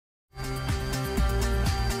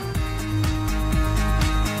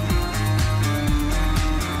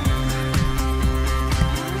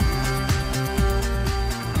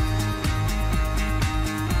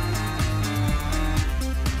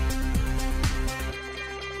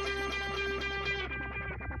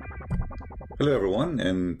Hello, everyone,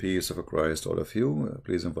 and peace of Christ, all of you.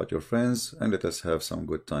 Please invite your friends and let us have some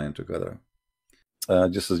good time together.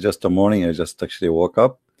 This is just a morning. I just actually woke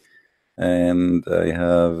up and I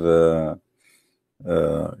have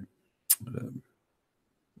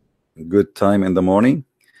good time in the morning.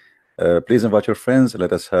 Please invite your friends.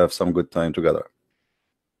 Let us have some good time together.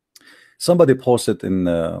 Somebody posted in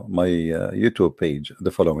my YouTube page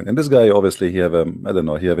the following, and this guy obviously he have I don't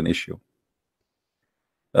know, he have an issue.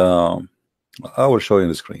 I will show you on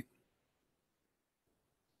the screen.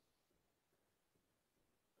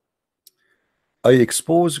 I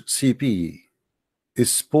expose CP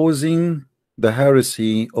exposing the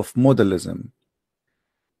heresy of modalism,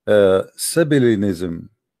 Sabellianism.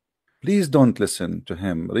 Please don't listen to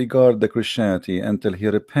him. Regard the Christianity until he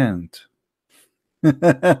repent.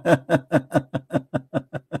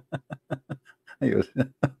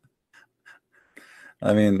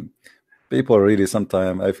 I mean, people really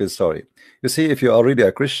sometimes I feel sorry. You see, if you're already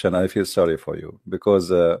a Christian, I feel sorry for you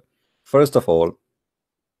because first of all,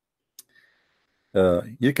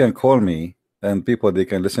 you can call me and people they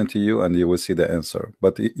can listen to you and you will see the answer.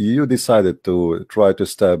 But you decided to try to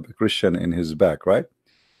stab a Christian in his back, right?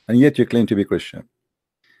 And yet you claim to be Christian.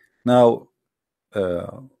 Now,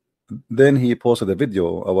 then he posted a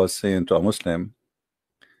video I was saying to a Muslim.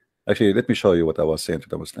 Actually, let me show you what I was saying to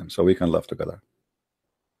the Muslim so we can laugh together.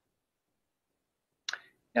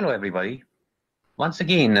 Hello, everybody. Once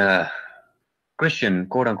again, Christian,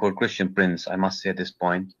 quote-unquote Christian Prince, I must say at this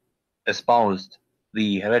point, espoused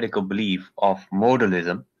the heretical belief of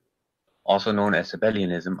modalism, also known as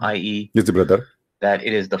Sabellianism, i.e. Yes, brother. that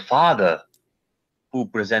it is the Father who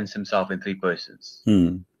presents himself in three persons.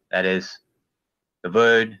 That is, the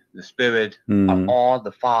Word, the Spirit, are all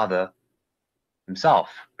the Father himself,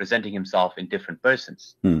 presenting himself in different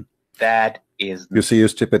persons. That is... You see, you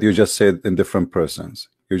stupid, you just said in different persons.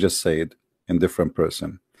 You just said in different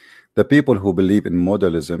person. The people who believe in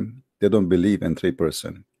modalism, they don't believe in three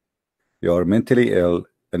person. You are mentally ill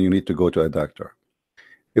and you need to go to a doctor.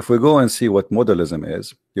 If we go and see what modalism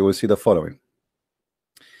is, you will see the following.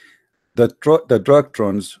 The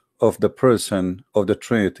doctrines of the person of the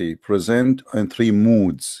Trinity present in three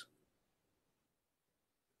moods.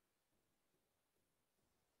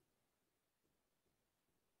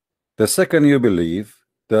 The second, you believe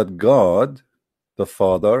that God the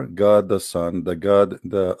Father, God the Son,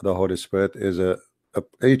 the Holy Spirit is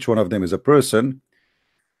each one of them is a person.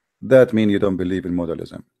 That means you don't believe in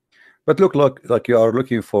modalism. But look like you are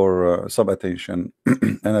looking for some attention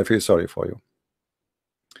and I feel sorry for you.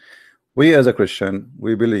 We as a Christian,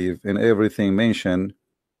 we believe in everything mentioned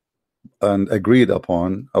and agreed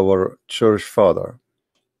upon our church father.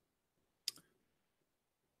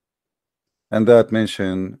 And that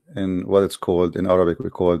mentioned in what it's called in Arabic, we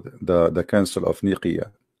call the Council of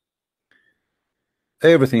Nicaea.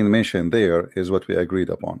 Everything mentioned there is what we agreed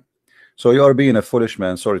upon. So you are being a foolish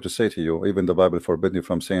man, sorry to say to you, even the Bible forbids you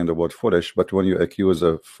from saying the word foolish, but when you accuse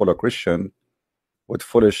a fellow Christian with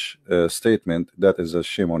foolish statement, that is a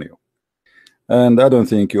shame on you. And I don't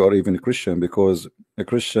think you are even a Christian, because a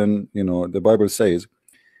Christian, you know, the Bible says,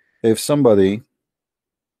 if somebody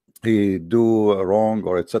he do wrong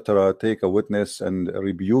or etc., take a witness and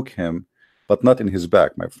rebuke him, but not in his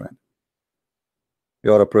back, my friend.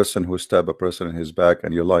 You are a person who stab a person in his back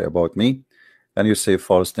and you lie about me and you say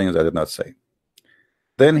false things I did not say.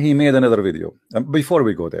 Then he made another video. And before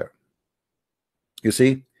we go there, you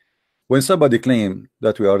see, when somebody claimed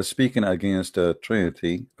that we are speaking against the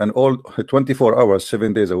Trinity and all 24 hours,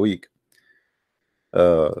 7 days a week,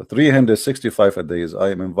 365 a days,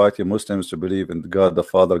 I am inviting Muslims to believe in God the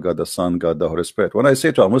Father, God the Son, God the Holy Spirit. When I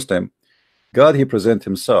say to a Muslim, God, he presents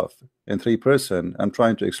himself in three person, I'm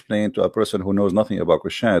trying to explain to a person who knows nothing about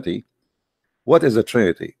Christianity, what is the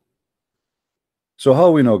Trinity? So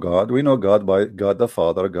how we know God? We know God by God the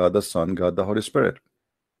Father, God the Son, God the Holy Spirit.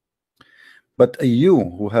 But you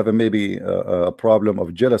who have maybe a problem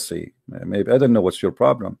of jealousy, maybe I don't know what's your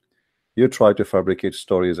problem, you try to fabricate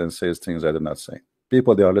stories and say things I did not say.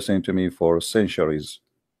 People, they are listening to me for centuries.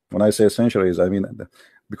 When I say centuries, I mean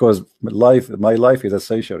because my life is a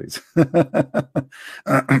centuries.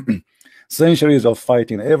 Centuries of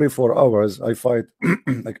fighting. Every 4 hours I fight.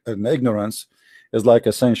 Like an ignorance is like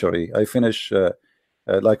a century. I finish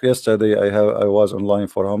like yesterday. I was online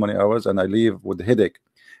for how many hours, and I leave with headache.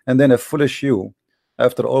 And then a foolish you,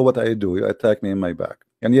 after all what I do, you attack me in my back,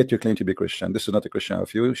 and yet you claim to be Christian. This is not a Christian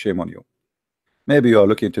of you. Shame on you. Maybe you are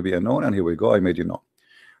looking to be unknown, and here we go. I made you know.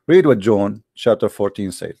 Read what John chapter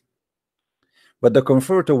 14 says. But the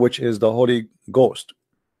Comforter, which is the Holy Ghost,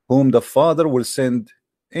 whom the Father will send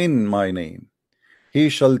in my name, he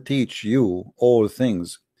shall teach you all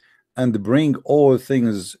things, and bring all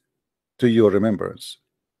things to your remembrance,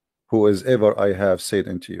 who is ever I have said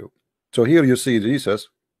unto you. So here you see Jesus,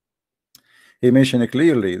 he mentioned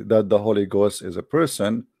clearly that the Holy Ghost is a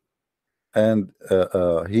person, and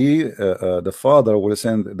the Father will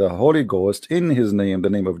send the Holy Ghost in his name, the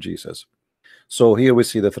name of Jesus. So here we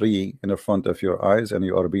see the three in the front of your eyes, and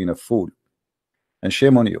you are being a fool. And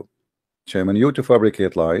shame on you. Shame on you to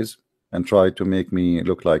fabricate lies and try to make me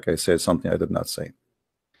look like I said something I did not say.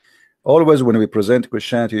 Always when we present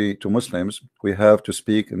Christianity to Muslims, we have to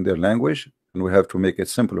speak in their language, and we have to make it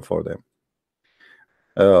simple for them.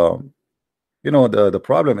 You know, the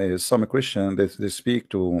problem is some Christians, they speak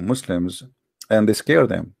to Muslims and they scare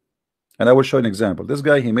them. And I will show an example. This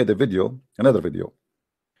guy, he made a video, another video,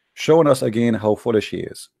 showing us again how foolish he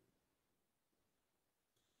is.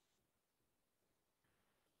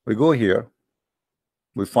 We go here,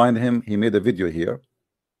 we find him, he made a video here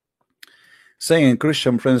saying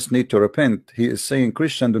Christian friends need to repent. He is saying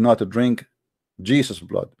Christians do not drink Jesus'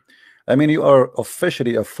 blood. I mean, you are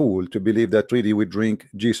officially a fool to believe that really we drink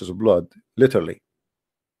Jesus' blood, literally.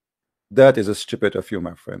 That is a stupid of you,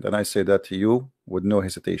 my friend, and I say that to you with no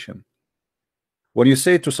hesitation. When you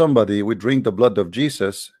say to somebody we drink the blood of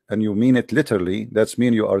Jesus and you mean it literally, that's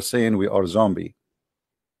mean you are saying we are zombie.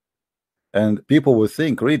 And people will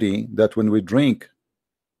think really that when we drink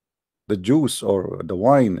the juice or the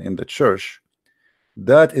wine in the church,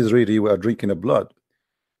 that is really we are drinking the blood.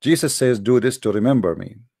 Jesus says, do this to remember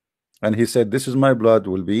me. And he said, this is my blood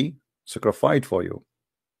will be sacrificed for you.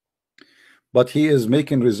 But he is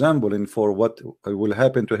making resembling for what will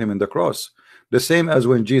happen to him in the cross. The same as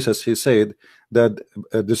when Jesus, he said that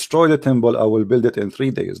destroy the temple, I will build it in 3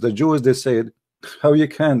 days. The Jews, they said, how you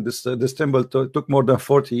can, this temple took more than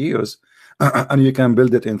 40 years and you can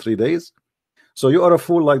build it in 3 days. So you are a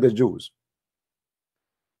fool like the Jews.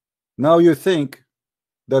 Now you think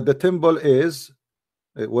that the temple is,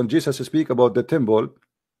 when Jesus speak about the temple,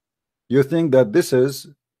 you think that this is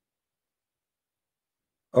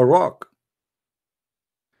a rock.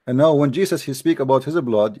 And now when Jesus he speak about his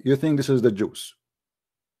blood, you think this is the juice.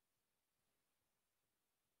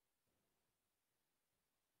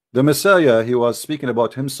 The Messiah, he was speaking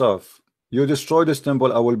about himself. You destroy this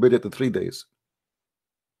temple, I will build it in 3 days.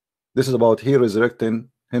 This is about he resurrecting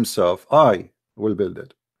himself. I will build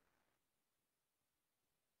it.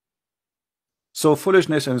 So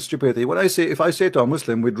foolishness and stupidity. When I say, if I say to a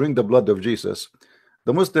Muslim, we drink the blood of Jesus,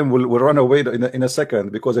 the Muslim will run away in a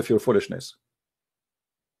second because of your foolishness.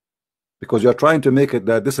 Because you are trying to make it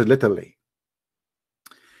that this is literally.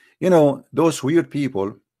 You know, those weird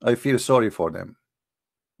people, I feel sorry for them.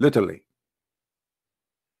 Literally.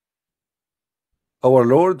 Our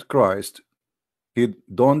Lord Christ, he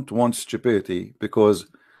don't want stupidity because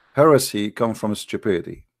heresy comes from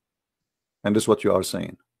stupidity. And this is what you are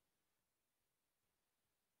saying.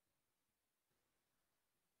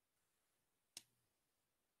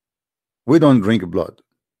 We don't drink blood.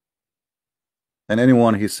 And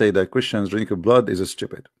anyone he say that Christians drink blood is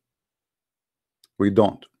stupid. We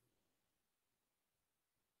don't.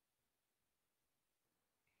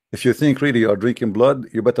 If you think really you are drinking blood,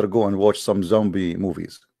 you better go and watch some zombie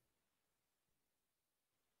movies.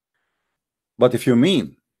 But if you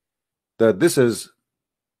mean that this is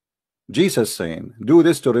Jesus saying, do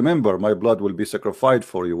this to remember my blood will be sacrificed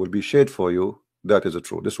for you, will be shed for you, that is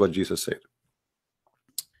true. This is what Jesus said.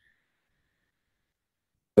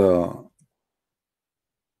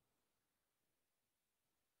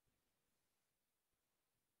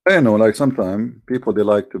 I know, like sometimes people, they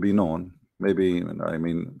like to be known. Maybe, I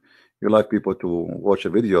mean, you like people to watch a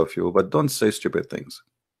video of you, but don't say stupid things.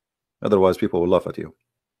 Otherwise, people will laugh at you.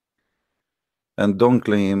 And don't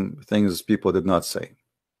claim things people did not say.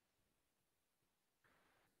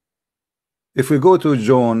 If we go to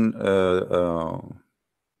John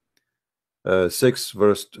 6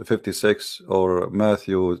 verse 56 or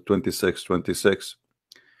Matthew 26:26,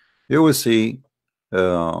 you will see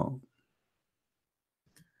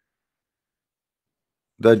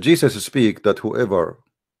that Jesus speak that whoever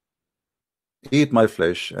eat my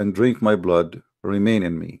flesh and drink my blood remain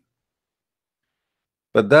in me.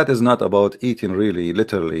 But that is not about eating really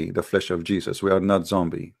literally the flesh of Jesus. We are not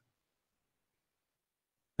zombie.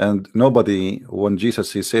 And nobody, when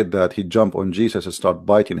Jesus he said that, he jumped on Jesus and start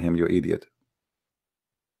biting him, you idiot.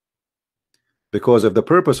 Because if the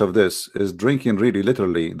purpose of this is drinking really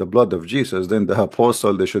literally the blood of Jesus, then the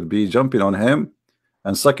apostle, they should be jumping on him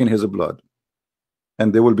and sucking his blood.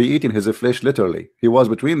 And they will be eating his flesh literally. He was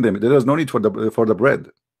between them. There is no need for the bread.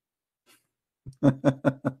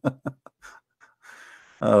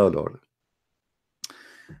 Oh Lord.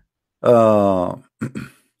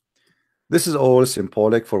 This is all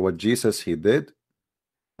symbolic for what Jesus he did,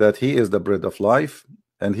 that he is the bread of life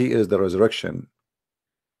and he is the resurrection.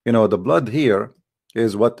 You know, the blood here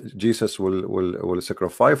is what Jesus will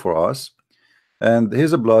sacrifice for us, and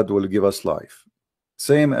his blood will give us life,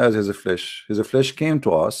 same as his flesh. His flesh came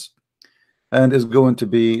to us and is going to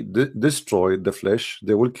be destroyed. The flesh,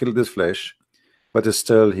 they will kill this flesh, but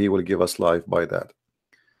still he will give us life by that.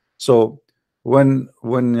 So when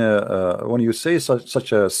you say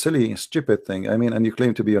such a silly, stupid thing, I mean, and you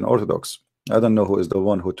claim to be an Orthodox, I don't know who is the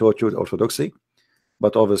one who taught you Orthodoxy,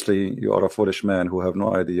 but obviously you are a foolish man who have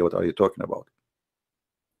no idea what are you talking about.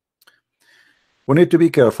 We need to be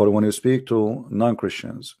careful when you speak to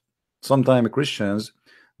non-Christians. Sometimes Christians,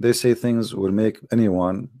 they say things will make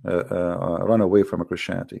anyone run away from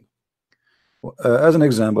Christianity. As an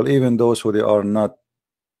example, even those who they are not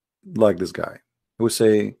like this guy, who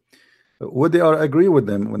say, would they are agree with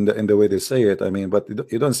them in the way they say it? I mean, but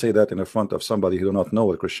you don't say that in the front of somebody who do not know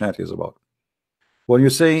what Christianity is about. When you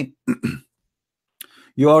say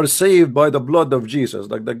you are saved by the blood of Jesus,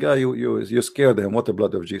 like the guy you scared him, what the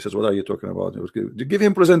blood of Jesus? What are you talking about? You give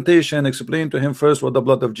him presentation, explain to him first what the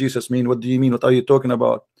blood of Jesus mean. What do you mean? What are you talking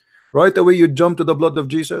about? Right away you jump to the blood of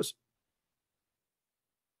Jesus.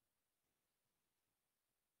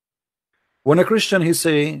 When a Christian he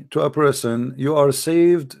say to a person, you are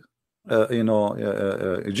saved,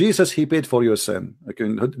 Jesus he paid for your sin. Okay,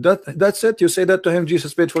 that's it. You say that to him,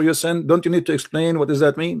 Jesus paid for your sin. Don't you need to explain what does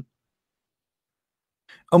that mean?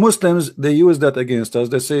 Muslims, they use that against us.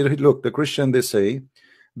 They say, look, the Christian, they say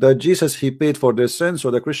that Jesus he paid for their sin, so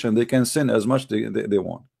the Christian they can sin as much they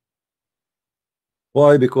want.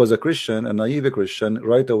 Why? Because a Christian, a naive Christian,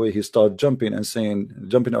 right away he start jumping and saying,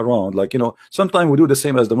 jumping around, like, you know, sometimes we do the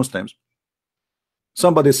same as the Muslims.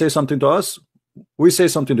 Somebody say something to us, we say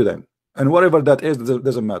something to them, and whatever that is,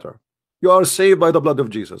 doesn't matter. You are saved by the blood of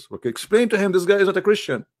Jesus. Okay, explain to him this guy is not a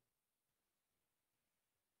Christian.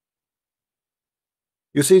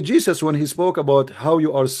 You see, Jesus, when he spoke about how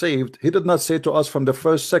you are saved, he did not say to us from the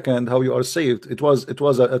first second how you are saved. It was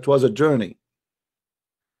a journey.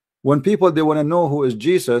 When people they want to know who is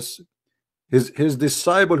Jesus, his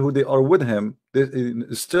disciple who they are with him, they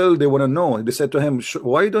want to know. They said to him,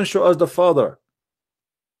 why don't you show us the Father?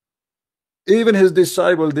 Even his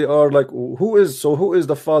disciple, they are like, who is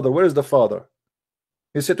the Father? Where is the Father?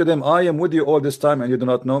 He said to them, I am with you all this time and you do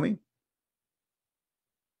not know me.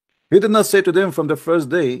 He did not say to them from the first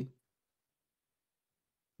day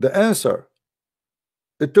the answer.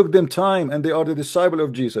 It took them time, and they are the disciple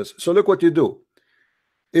of Jesus. So look what you do.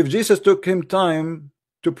 If Jesus took him time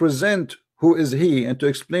to present who is he and to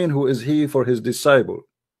explain who is he for his disciple,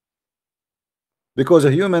 because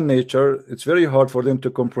of human nature, it's very hard for them to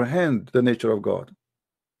comprehend the nature of God.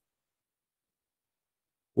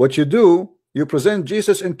 What you do, you present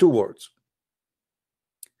Jesus in 2 words,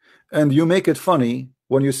 and you make it funny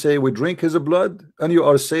when you say we drink his blood and you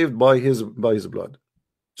are saved by his blood.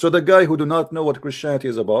 So the guy who do not know what Christianity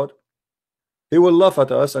is about, he will laugh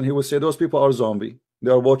at us and he will say those people are zombie.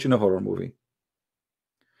 They are watching a horror movie.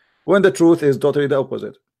 When the truth is totally the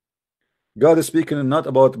opposite. God is speaking not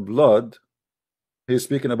about blood, he's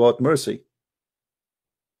speaking about mercy.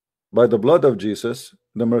 By the blood of Jesus,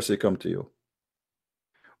 the mercy come to you.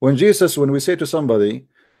 When we say to somebody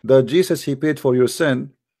that Jesus he paid for your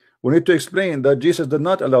sin, we need to explain that Jesus did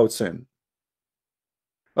not allow sin.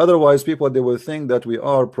 Otherwise, people they will think that we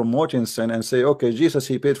are promoting sin and say, okay, Jesus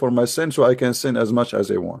he paid for my sin, so I can sin as much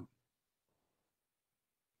as I want.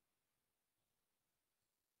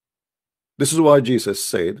 This is why Jesus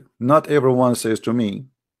said, not everyone says to me,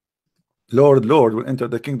 Lord, Lord, will enter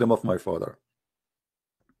the kingdom of my Father,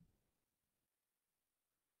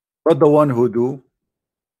 but the one who do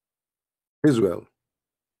his will.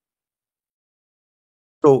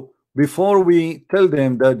 So before we tell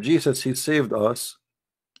them that Jesus he saved us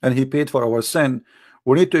and he paid for our sin,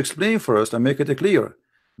 we need to explain first and make it clear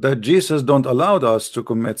that Jesus don't allow us to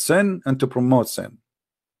commit sin and to promote sin.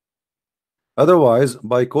 Otherwise,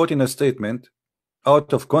 by quoting a statement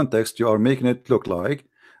out of context, you are making it look like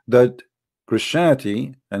that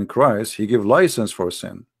Christianity and Christ he give license for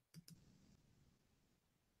sin,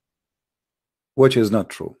 which is not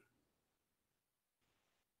true.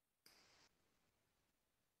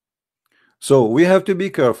 So we have to be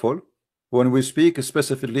careful when we speak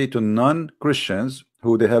specifically to non-Christians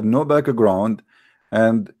who they have no background.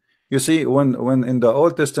 And you see, when in the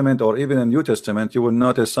Old Testament or even in New Testament, you will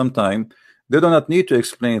notice sometime they do not need to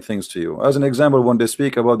explain things to you. As an example, when they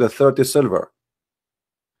speak about the 30 silver,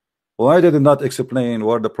 why did they not explain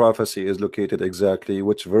where the prophecy is located exactly,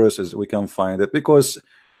 which verses we can find it? Because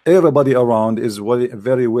everybody around is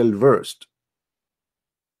very well versed.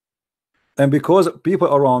 And because people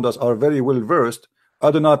around us are very well versed, I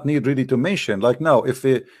do not need really to mention. Like now, if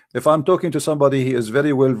I'm talking to somebody, he is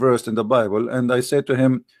very well versed in the Bible, and I say to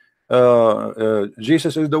him,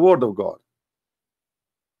 Jesus is the Word of God.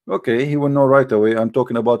 Okay, he will know right away I'm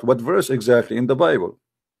talking about what verse exactly in the Bible.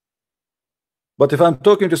 But if I'm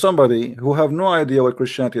talking to somebody who have no idea what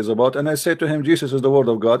Christianity is about, and I say to him Jesus is the Word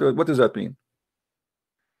of God, what does that mean?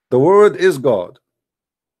 The Word is God,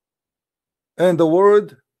 and the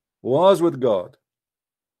Word was with God.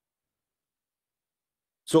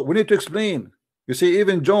 So we need to explain. You see,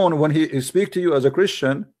 even John, when he speak to you as a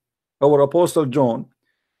Christian, our apostle John,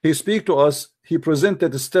 he speak to us, he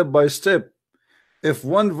presented step by step. If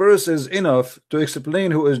one verse is enough to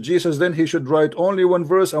explain who is Jesus, then he should write only one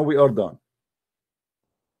verse and we are done.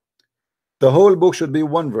 The whole book should be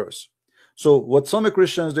one verse. So what some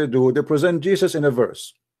Christians they do, they present Jesus in a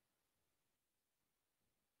verse.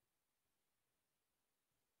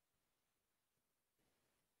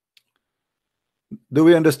 Do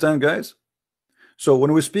we understand, guys? So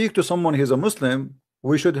when we speak to someone he's a Muslim,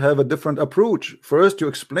 we should have a different approach. First, to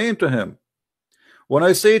explain to him. When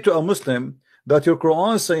I say to a Muslim that your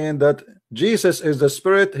Quran is saying that Jesus is the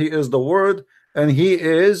Spirit, He is the Word, and He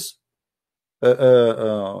is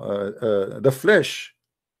the flesh,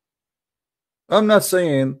 I'm not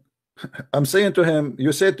saying, I'm saying to him,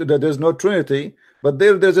 you said that there's no Trinity, but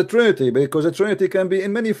there's a Trinity, because a Trinity can be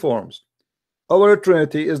in many forms. Our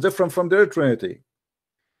Trinity is different from their Trinity.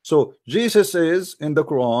 So Jesus is in the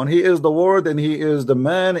Quran, He is the Word, and He is the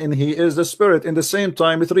man, and He is the Spirit in the same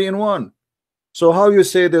time, 3 in 1. So how you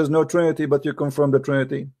say there's no Trinity but you confirm the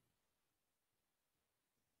Trinity?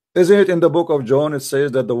 Isn't it in the book of John it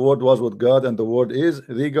says that the Word was with God and the Word is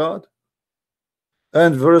the God?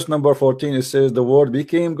 And verse number 14 it says the Word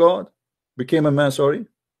became God, became a man, sorry,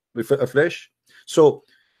 with a flesh. So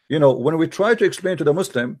you know, when we try to explain to the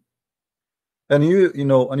Muslim, and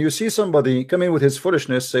you see somebody come in with his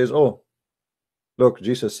foolishness, says, oh look,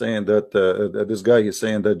 Jesus saying that this guy is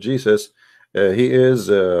saying that Jesus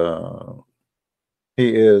he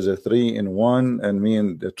is a 3 in 1, and me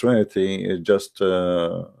and the Trinity is just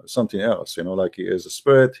something else, you know, like He is the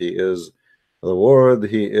Spirit, He is the Word,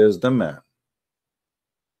 He is the man.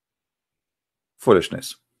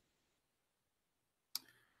 Foolishness.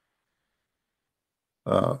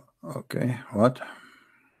 Okay,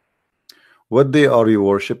 what day are you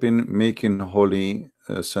worshiping, making holy,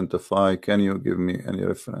 sanctify? Can you give me any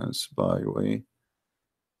reference? By the way,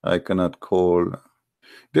 I cannot call.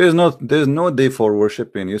 There's no day for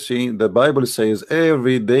worshiping. You see, the Bible says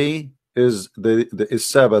every day is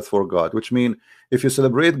Sabbath for God, which means if you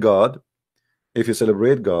celebrate God,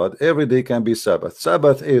 every day can be Sabbath.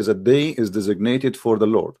 Sabbath is a day is designated for the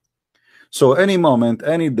Lord. So any moment,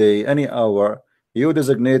 any day, any hour you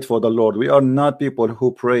designate for the Lord. We are not people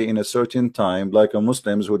who pray in a certain time like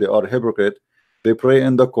Muslims who they are hypocrite. They pray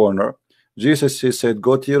in the corner. Jesus, He said,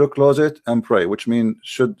 go to your closet and pray, which means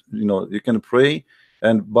you can pray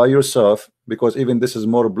and by yourself, because even this is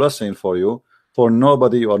more blessing for you. For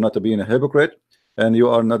nobody, you are not being a hypocrite, and you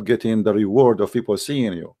are not getting the reward of people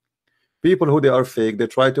seeing you. People who they are fake, they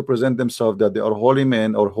try to present themselves that they are holy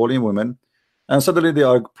men or holy women, and suddenly they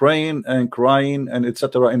are praying and crying and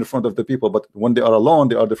etc. in front of the people, but when they are alone,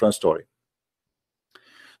 they are a different story.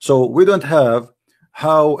 So we don't have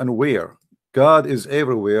how and where. God is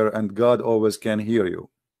everywhere, and God always can hear you.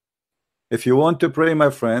 If you want to pray, my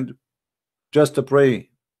friend, just to pray.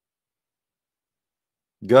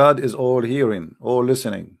 God is all hearing, all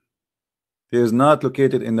listening. He is not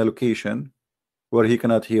located in a location where He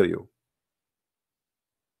cannot hear you.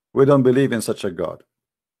 We don't believe in such a God.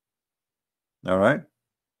 All right.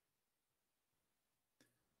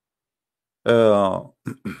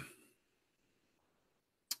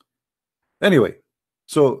 Anyway,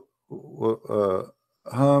 so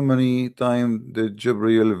how many times did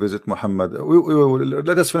Jibreel visit Muhammad?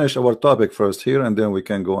 Let us finish our topic first here, and then we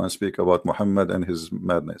can go and speak about Muhammad and his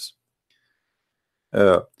madness.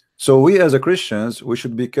 So we as a Christians, we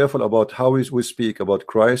should be careful about how we speak about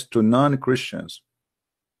Christ to non-Christians.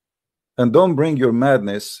 And don't bring your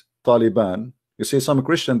madness, Taliban. You see, some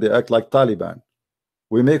Christians, they act like Taliban.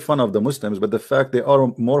 We make fun of the Muslims, but the fact they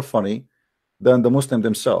are more funny than the Muslim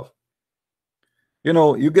themselves. You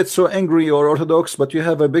know, you get so angry or Orthodox, but you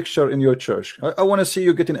have a picture in your church. I want to see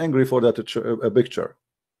you getting angry for that a picture.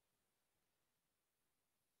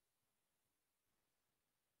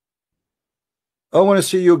 I want to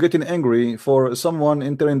see you getting angry for someone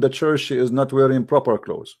entering the church. She is not wearing proper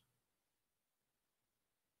clothes.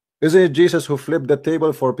 Isn't it Jesus who flipped the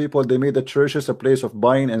table for people? They made the churches a place of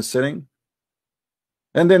buying and selling.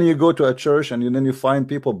 And then you go to a church and then you find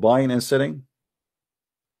people buying and selling.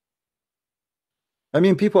 I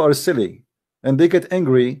mean, people are silly and they get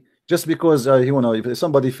angry just because if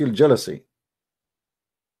somebody feels jealousy.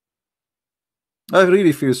 I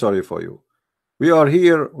really feel sorry for you. We are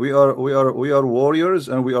here, we are warriors,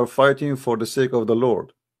 and we are fighting for the sake of the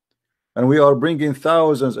Lord. And we are bringing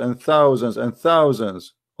thousands and thousands and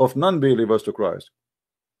thousands of non-believers to Christ.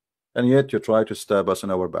 And yet you try to stab us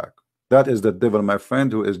in our back. That is the devil, my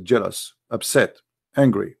friend, who is jealous, upset,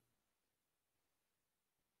 angry.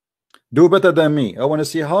 Do better than me. I want to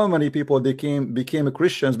see how many people became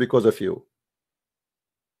Christians because of you.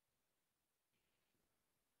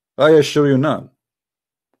 I assure you none.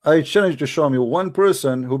 I challenge you to show me one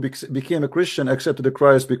person who became a Christian, accepted the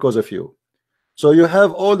Christ because of you. So you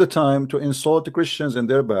have all the time to insult the Christians in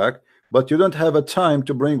their back, but you don't have a time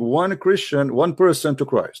to bring one Christian, one person to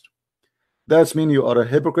Christ. That means you are a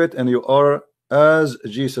hypocrite, and you are, as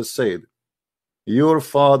Jesus said, your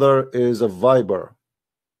father is a viper.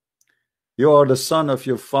 You are the son of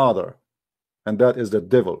your father, and that is the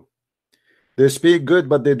devil. They speak good,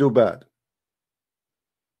 but they do bad.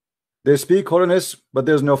 They speak holiness, but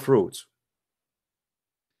there's no fruits.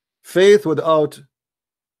 Faith without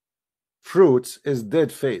fruits is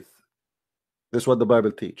dead faith. That's what the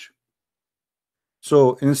Bible teach.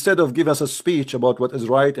 So instead of give us a speech about what is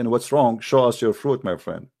right and what's wrong, show us your fruit, my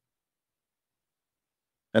friend.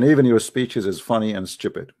 And even your speeches is funny and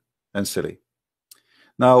stupid and silly.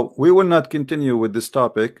 Now, we will not continue with this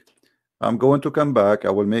topic. I'm going to come back.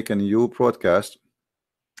 I will make a new broadcast.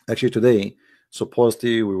 Actually, today,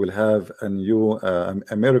 supposedly, we will have a new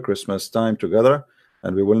a Merry Christmas time together,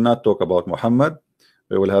 and we will not talk about Muhammad.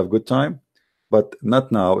 We will have good time, but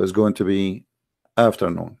not now. It's going to be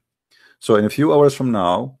afternoon. So in a few hours from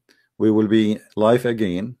now, we will be live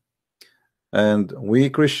again. And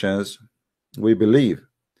we Christians, we believe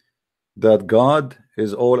that God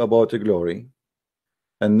is all about the glory,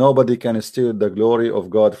 and nobody can steal the glory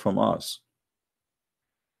of God from us.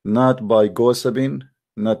 Not by gossiping,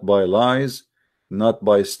 not by lies, not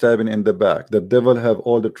by stabbing in the back. The devil have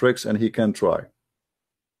all the tricks, and he can try.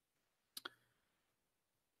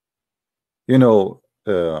 You know,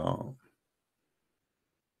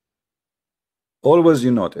 always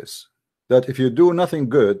you notice that if you do nothing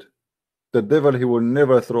good, the devil, he will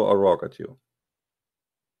never throw a rock at you.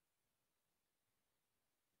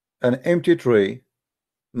 An empty tree,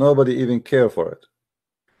 nobody even care for it.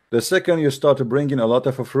 The second you start bringing a lot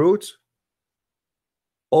of fruits,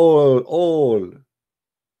 all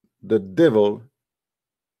the devil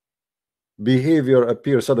behavior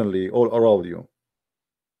appears suddenly all around you.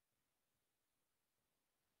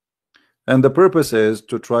 And the purpose is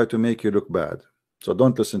to try to make you look bad. So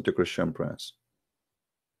don't listen to Christian Prince.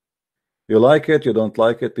 You like it, you don't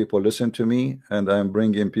like it, people listen to me, and I'm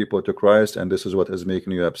bringing people to Christ, and this is what is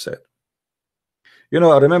making you upset. You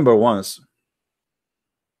know, I remember once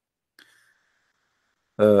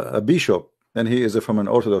a bishop, and he is from an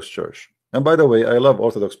Orthodox church. And by the way, I love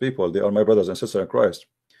Orthodox people. They are my brothers and sisters in Christ,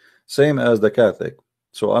 same as the Catholic.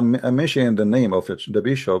 So I'm mentioning the name of the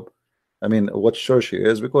bishop, I mean what church he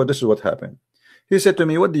is, because this is what happened. He said to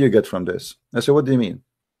me, what do you get from this? I said, what do you mean?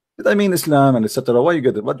 I mean Islam and etc. Why you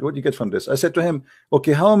get it? What do you get from this? I said to him,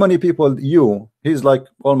 okay, how many people he's like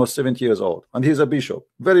almost 70 years old, and he's a bishop,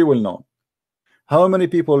 very well known. How many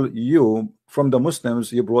people from the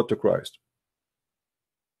Muslims you brought to Christ?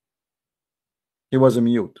 He was a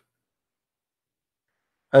mute.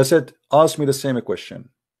 I said, ask me the same question.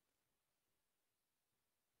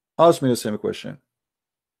 Ask me the same question.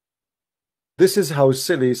 This is how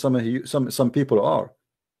silly some people are.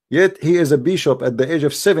 Yet he is a bishop at the age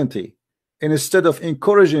of 70. And instead of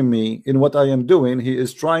encouraging me in what I am doing, he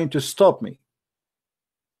is trying to stop me.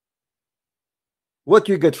 What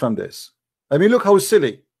do you get from this? I mean, look how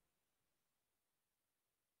silly.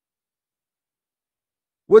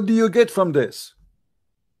 What do you get from this?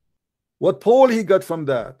 What Paul he got from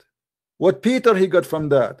that? What Peter he got from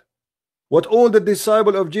that? What all the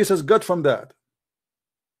disciples of Jesus got from that?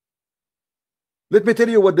 Let me tell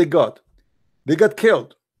you what they got. They got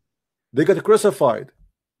killed. They got crucified.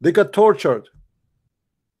 They got tortured.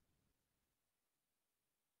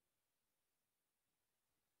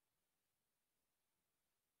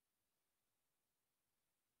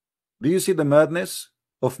 Do you see the madness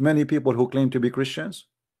of many people who claim to be Christians?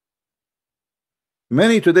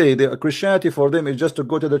 Many today, Christianity for them is just to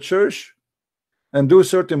go to the church and do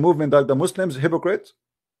certain movement like the Muslims, hypocrites,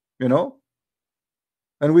 you know.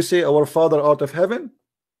 And we say our Father art of heaven,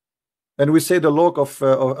 and we say the law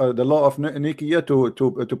of Nicaea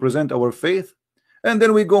to present our faith, and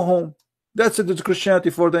then we go home. That's it. It's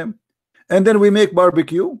Christianity for them. And then we make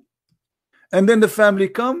barbecue, and then the family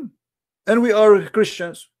come, and we are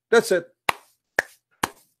Christians. That's it.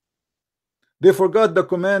 They forgot the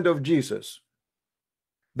command of Jesus.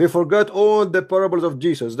 They forgot all the parables of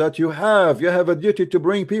Jesus, that you have a duty to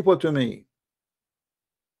bring people to me.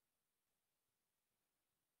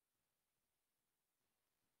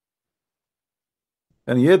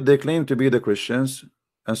 And yet they claim to be the Christians,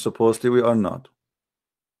 and supposedly we are not.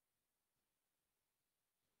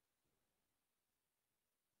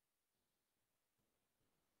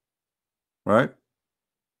 Right?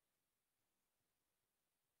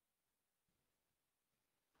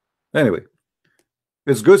 Anyway,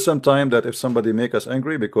 it's good sometimes that if somebody make us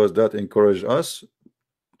angry, because that encourages us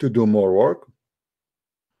to do more work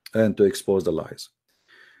and to expose the lies.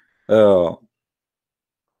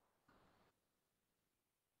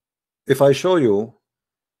 If I show you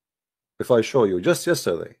just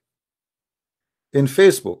yesterday in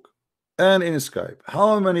Facebook and in Skype,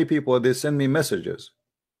 how many people they send me messages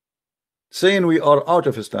saying we are out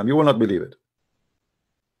of Islam, you will not believe it.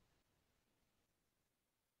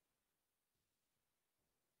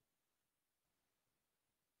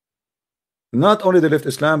 Not only they left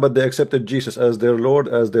Islam, but they accepted Jesus as their Lord,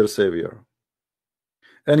 as their Savior.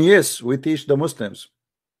 And yes, we teach the Muslims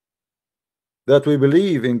that we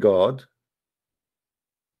believe in God,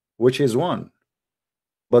 which is one,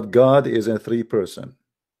 but God is in three persons.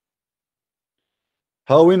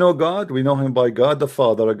 How we know God? We know him by God the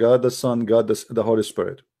Father, God the Son, God the Holy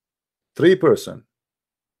Spirit. Three persons,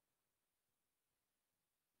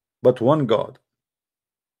 but one God.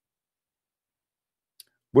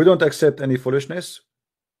 We don't accept any foolishness.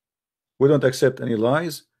 We don't accept any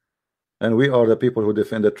lies. And we are the people who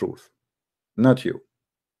defend the truth, not you.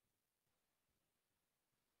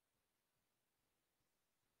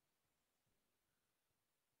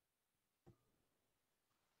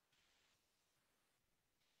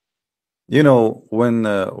 You know, when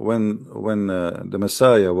the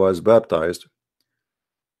Messiah was baptized,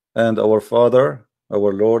 and our Father,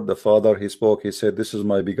 our Lord, the Father, he spoke, he said, this is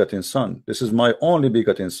my begotten Son. This is my only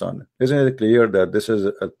begotten Son. Isn't it clear that this is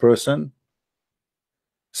a person?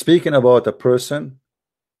 Speaking about a person,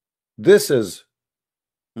 this is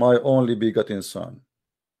my only begotten Son.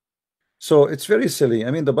 So it's very silly.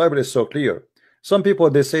 I mean, the Bible is so clear. Some people,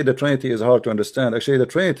 they say the Trinity is hard to understand. Actually, the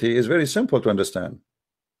Trinity is very simple to understand.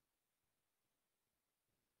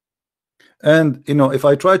 And you know, if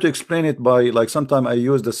I try to explain it by, like, sometimes I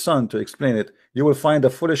use the sun to explain it, you will find a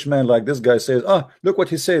foolish man like this guy says, ah, look what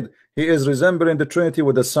he said, he is resembling the Trinity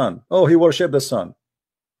with the sun. Oh, he worshiped the sun.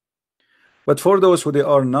 But for those who they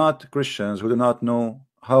are not Christians, who do not know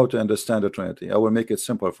how to understand the Trinity, I will make it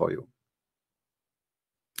simple for you.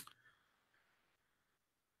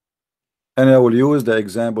 And I will use the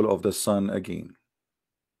example of the sun again.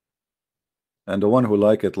 And the one who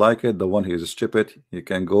like it, the one who is stupid, you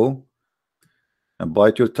can go and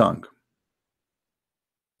bite your tongue.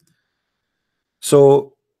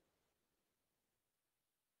 So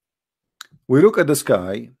we look at the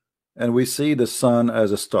sky and we see the sun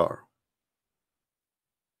as a star.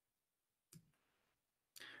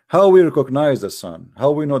 How we recognize the sun,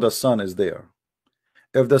 how we know the sun is there.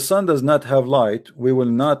 If the sun does not have light, we will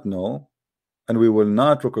not know, and we will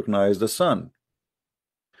not recognize the sun.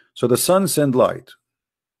 So the sun sends light,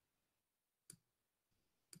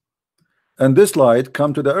 and this light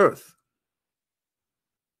come to the earth,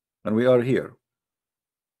 and we are here.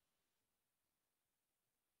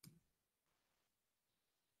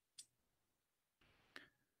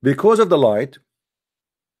 Because of the light,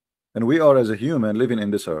 and we are as a human living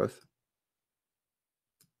in this earth,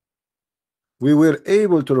 we were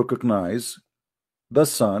able to recognize the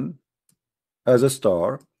sun as a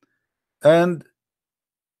star and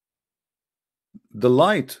the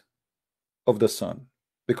light of the sun,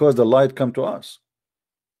 because the light come to us.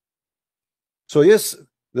 So yes,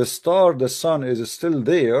 the star, the sun is still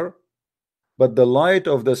there, but the light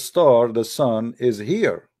of the star, the sun, is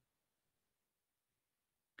here.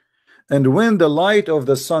 And when the light of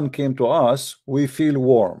the sun came to us, we feel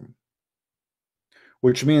warm,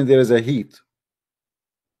 which means there is a heat.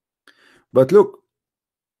 But look,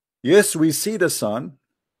 yes, we see the sun.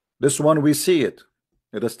 This one, we see it.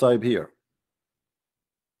 Let us type here.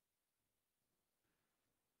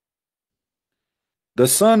 The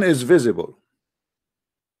sun is visible.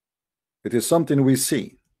 It is something we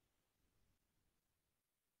see.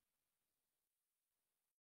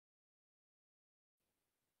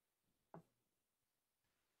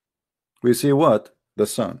 We see what? The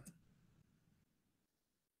sun.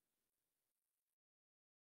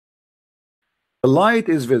 The light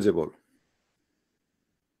is visible.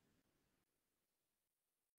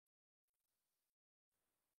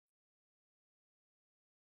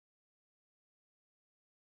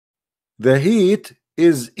 The heat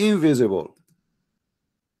is invisible.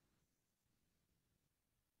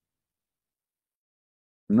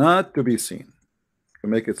 not to be seen, to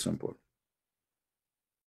make it simple.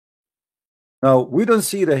 Now, we don't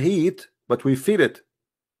see the heat, but we feel it.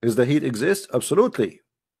 Is the heat exist? Absolutely.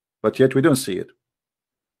 But yet we don't see it.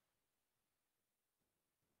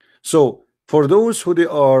 So, for those who they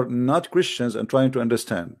are not Christians and trying to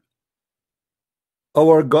understand,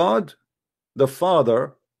 our God, the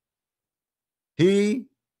Father, He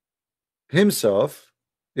Himself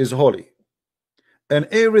is holy. And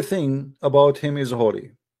everything about Him is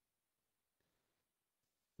holy.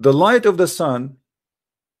 The light of the sun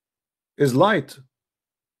is light.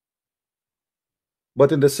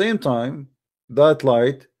 But in the same time, that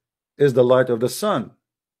light is the light of the sun.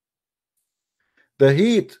 The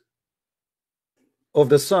heat of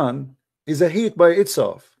the sun is a heat by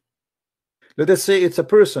itself. Let us say it's a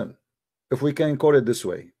person, if we can call it this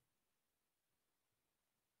way.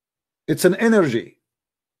 It's an energy.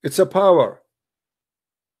 It's a power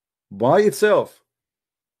by itself.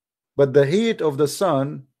 But the heat of the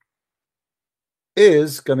sun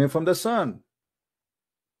is coming from the sun.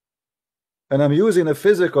 And I'm using a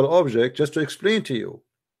physical object just to explain to you.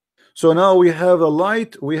 So now we have a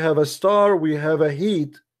light, we have a star, we have a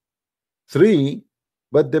heat, three,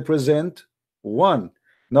 but they present one.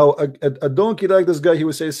 Now a donkey like this guy, he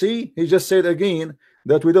will say, see, he just said again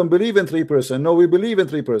that we don't believe in three person. No, we believe in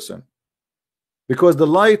three person. Because the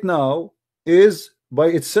light now is by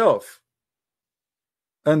itself.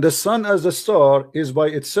 And the sun as a star is by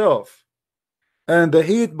itself. And the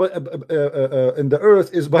heat in the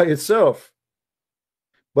earth is by itself.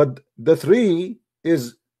 But the three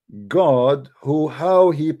is God,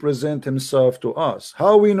 how He present Himself to us.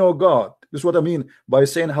 How we know God. This is what I mean by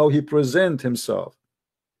saying how He present Himself.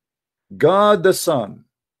 God the Son,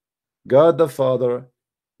 God the Father,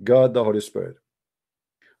 God the Holy Spirit.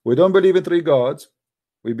 We don't believe in three gods.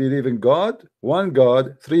 We believe in God, one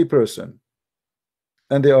God, three person.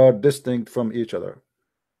 And they are distinct from each other.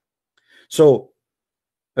 So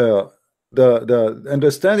the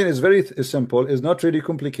understanding is very simple, is not really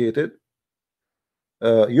complicated.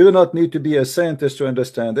 You do not need to be a scientist to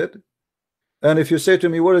understand it. And if you say to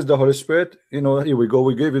me, what is the Holy Spirit? You know, here we go.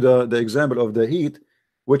 We gave you the example of the heat,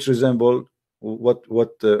 which resemble what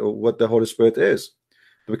the Holy Spirit is.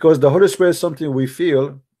 Because the Holy Spirit is something we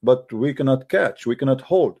feel, but we cannot catch, we cannot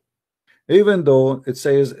hold. Even though it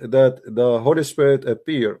says that the Holy Spirit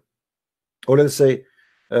appear, or let's say,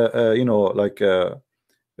 you know, like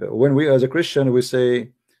when we as a Christian, we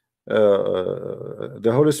say,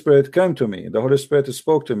 the Holy Spirit came to me, the Holy Spirit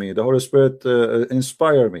spoke to me, the Holy Spirit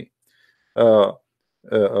inspired me. But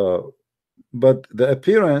the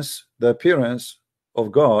appearance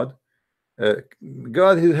of God,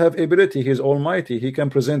 God he have ability, He's almighty, He can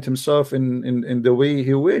present Himself in the way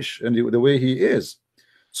He wish and the way He is.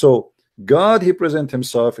 So God, He present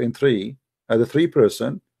Himself in three, as a three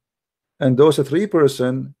person, and those three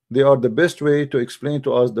person, they are the best way to explain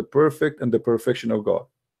to us the perfect and the perfection of God.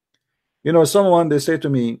 You know, someone, they say to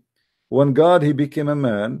me, when God, He became a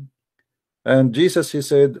man, and Jesus, He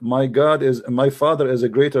said, my Father is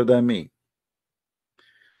greater than me.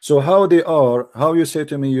 So how they are, how you say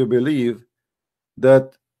to me, you believe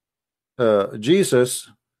that Jesus,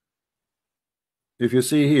 if you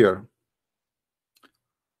see here,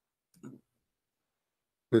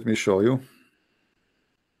 let me show you.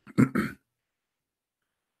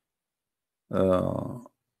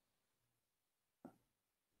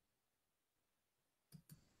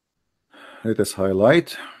 Let us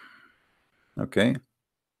highlight. Okay.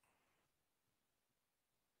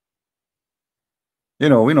 You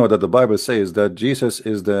know, we know that the Bible says that Jesus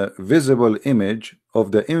is the visible image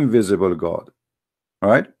of the invisible God.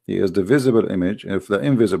 Right? He is the visible image of the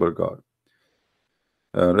invisible God.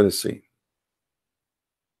 Let us see.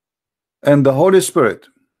 And the Holy Spirit,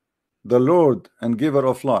 the Lord and giver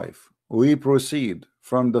of life, we proceed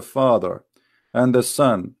from the Father and the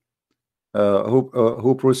Son,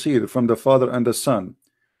 who proceed from the Father and the Son,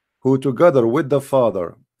 who together with the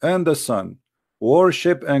Father and the Son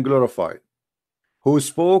worship and glorified, who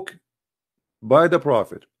spoke by the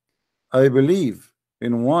prophet, I believe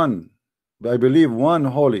one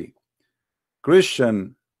holy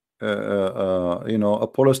Christian, you know,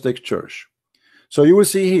 apostolic church. So you will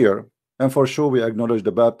see here, and for sure we acknowledge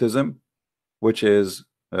the baptism, which is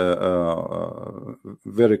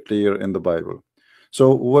very clear in the Bible.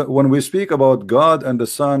 So when we speak about God and the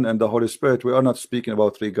Son and the Holy Spirit, we are not speaking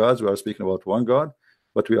about three gods, we are speaking about one God,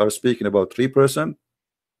 but we are speaking about three person.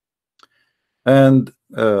 And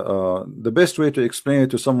the best way to explain it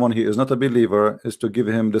to someone who is not a believer is to give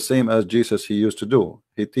him the same as Jesus he used to do.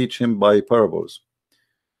 He teach him by parables,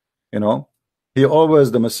 you know. He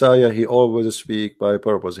always, the Messiah, he always speak by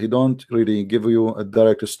purpose. He don't really give you a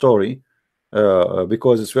direct story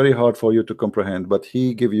because it's very hard for you to comprehend, but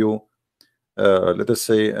he give you let us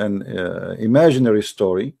say an imaginary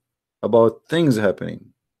story about things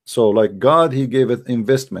happening. So like God, he gave it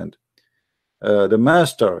investment. The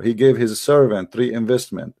master, he gave his servant 3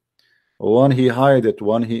 investment. One he hid it,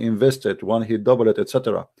 one he invested, one he doubled it,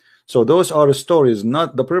 etc. So those are stories.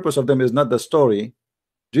 Not the purpose of them is not the story.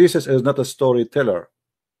 Jesus is not a storyteller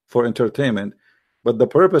for entertainment, but the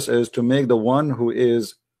purpose is to make the one who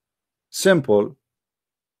is simple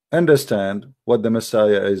understand what the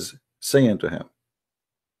Messiah is saying to him.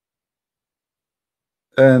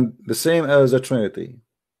 And the same as the Trinity.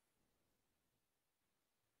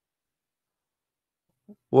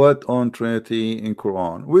 What on Trinity in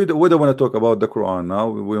Quran? We don't want to talk about the Quran now.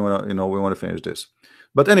 We want to, we want to finish this.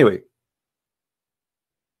 But anyway,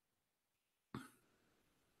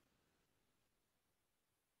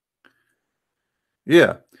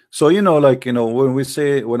 yeah. So like when we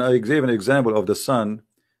say, when I gave an example of the sun,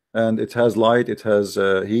 and it has light, it has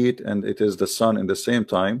heat, and it is the sun in the same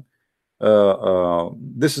time.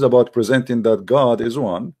 This is about presenting that God is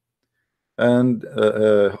one, and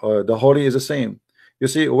the holy is the same. You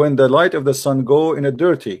see, when the light of the sun go in a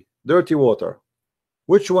dirty water,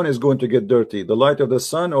 which one is going to get dirty, the light of the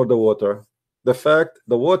sun or the water? The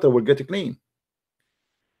water will get clean.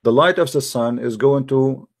 The light of the sun is going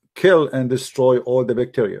to kill and destroy all the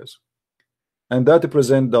bacteria, and that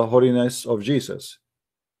represents the holiness of Jesus.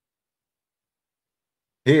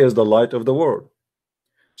 He is the light of the world.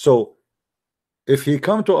 So if he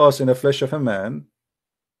come to us in the flesh of a man,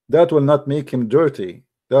 that will not make him dirty.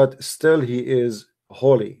 That still he is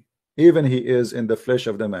holy, even he is in the flesh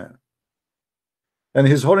of the man. And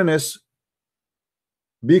his holiness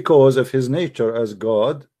because of his nature as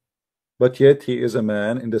God, but yet he is a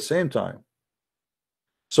man in the same time.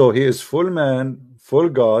 So he is full man, full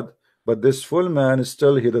God, but this full man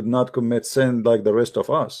still he did not commit sin like the rest of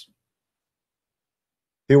us.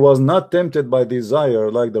 He was not tempted by desire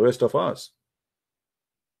like the rest of us.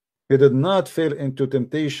 He did not fall into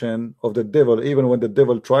temptation of the devil, even when the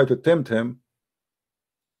devil tried to tempt him,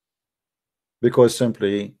 because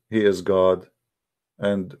simply he is God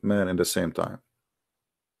and man in the same time.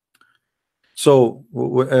 So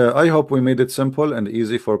I hope we made it simple and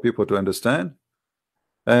easy for people to understand.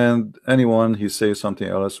 And anyone he says something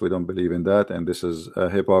else, we don't believe in that, and this is a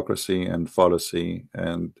hypocrisy and fallacy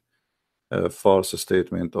and a false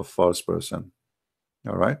statement of false person.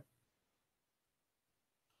 All right.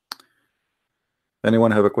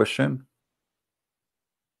 Anyone have a question?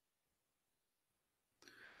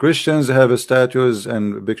 Christians have statues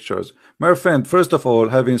and pictures. My friend, first of all,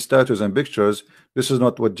 having statues and pictures, this is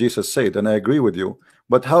not what Jesus said, and I agree with you.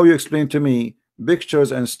 But how you explain to me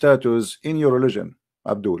pictures and statues in your religion,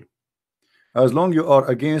 Abdul? As long you are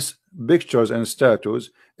against pictures and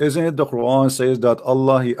statues, isn't it the Quran says that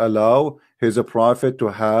Allah he allow his prophet to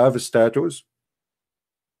have statues?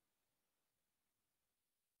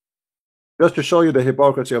 Just to show you the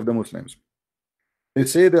hypocrisy of the Muslims. They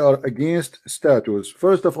say they are against statues.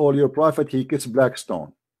 First of all, your prophet he kisses black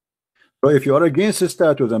stone. So if you are against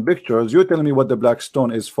statues and pictures, you tell me what the black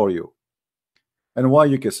stone is for you and why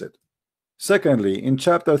you kiss it. Secondly, in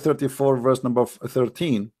chapter 34 verse number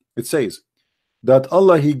 13, it says that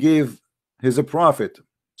Allah he gave his prophet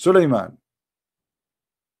Sulaiman,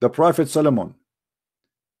 the prophet Solomon,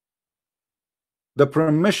 the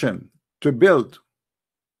permission to build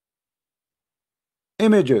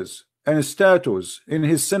images and statues in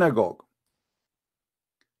his synagogue.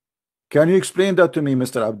 Can you explain that to me,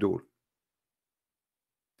 Mr. Abdul?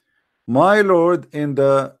 My Lord,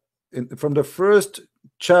 from the first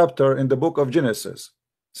chapter in the book of Genesis,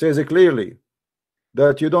 says it clearly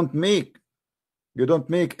that you don't make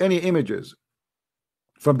any images.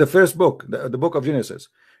 From the first book, the book of Genesis,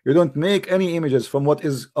 you don't make any images from what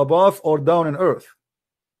is above or down in earth.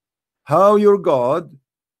 How your God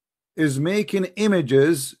is making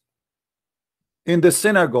images in the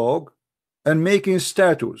synagogue and making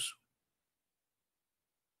statues?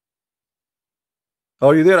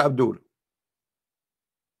 Are you there, Abdul?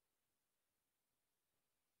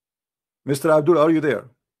 Mr. Abdul, are you there?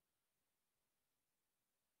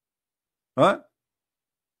 Huh?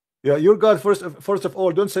 Yeah, your God, first of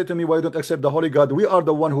all, don't say to me why you don't accept the holy God. We are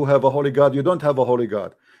the one who have a holy God. You don't have a holy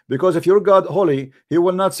God. Because if your God holy, he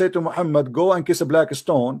will not say to Muhammad, go and kiss a black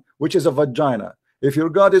stone, which is a vagina. If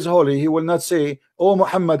your God is holy, he will not say, oh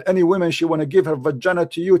Muhammad, any woman she want to give her vagina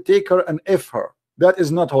to you, take her and F her. That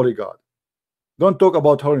is not holy God. Don't talk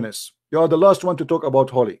about holiness. You are the last one to talk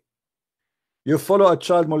about holy. You follow a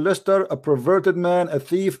child molester, a perverted man, a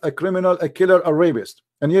thief, a criminal, a killer, a rapist,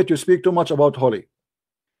 and yet you speak too much about holy.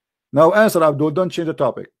 Now answer, Abdul, don't change the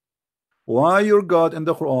topic. Why your God in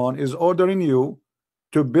the Quran is ordering you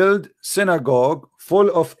to build synagogue full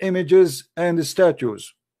of images and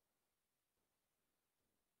statues?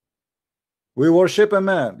 We worship a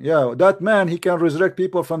man. Yeah, that man, he can resurrect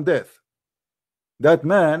people from death. That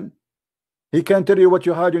man, he can tell you what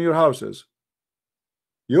you hide in your houses.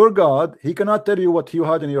 Your God, he cannot tell you what you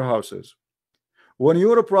hide in your houses. When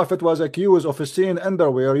your prophet was accused of stealing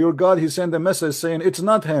underwear, your God, he sent a message saying it's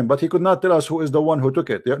not him, but he could not tell us who is the one who took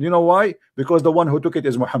it. You know why? Because the one who took it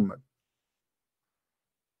is Muhammad.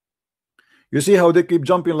 You see how they keep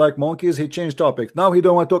jumping like monkeys? He changed topic. Now he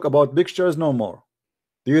don't want to talk about pictures no more.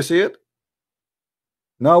 Do you see it?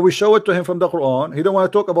 Now we show it to him from the Quran. He don't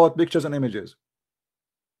want to talk about pictures and images.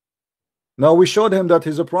 Now we showed him that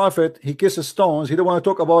he's a prophet. He kisses stones. He don't want to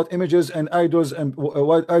talk about images and idols and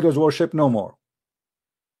what idols worship no more.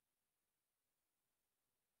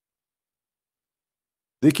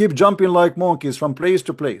 They keep jumping like monkeys from place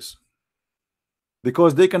to place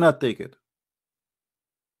because they cannot take it.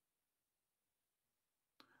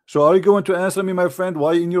 So are you going to answer me, my friend,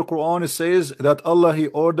 why in your Quran it says that Allah, he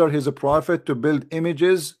ordered his prophet to build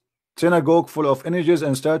images, synagogue full of images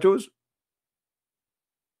and statues?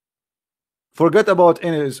 Forget about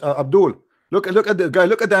images, Abdul. Look at the guy.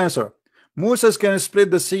 Look at the answer. Moses can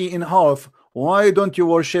split the sea in half. Why don't you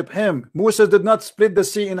worship him? Moses did not split the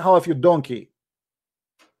sea in half, you donkey.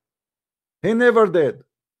 He never did.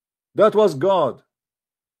 That was God.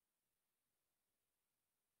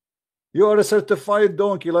 You are a certified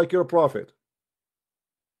donkey like your prophet.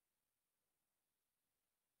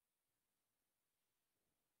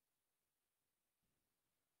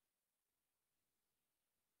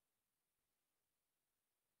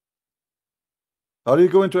 Are you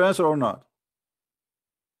going to answer or not?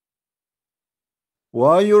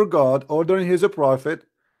 Why your God ordering his prophet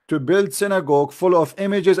to build synagogue full of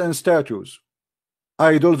images and statues?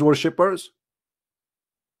 Idols worshippers?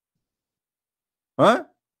 Huh?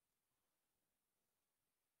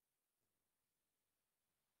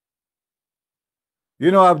 You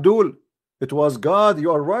know, Abdul, it was God.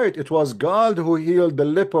 You are right. It was God who healed the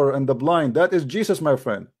leper and the blind. That is Jesus, my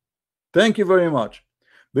friend. Thank you very much.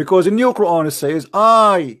 Because in your Quran it says,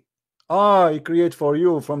 I create for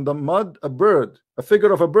you from the mud a bird, a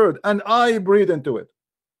figure of a bird, and I breathe into it.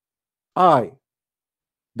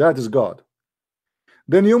 That is God.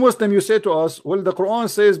 Then you Muslim, you say to us, well, the Quran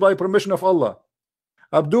says by permission of Allah.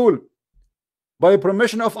 Abdul, by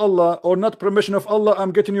permission of Allah or not permission of Allah,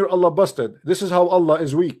 I'm getting your Allah busted. This is how Allah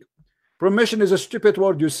is weak. Permission is a stupid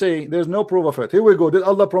word you say. There's no proof of it. Here we go. Did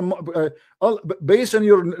Allah based on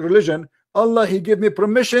your religion, Allah, he gave me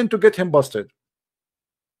permission to get him busted.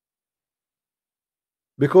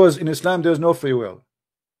 Because in Islam there's no free will.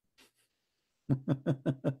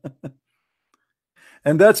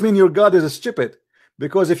 And that's mean your God is stupid.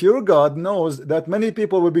 Because if your God knows that many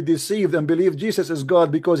people will be deceived and believe Jesus is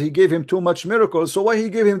God because he gave him too much miracles, so why he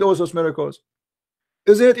gave him those miracles?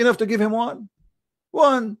 Isn't it enough to give him one?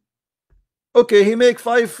 One. Okay, he make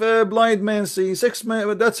 5 blind men see, 6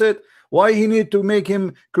 men, that's it. Why he need to make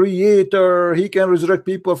him creator? He can resurrect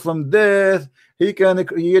people from death. He can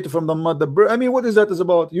create from the mud. I mean, what is that is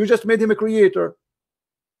about? You just made him a creator.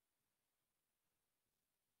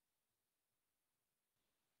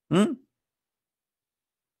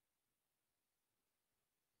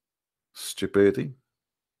 Stupidity.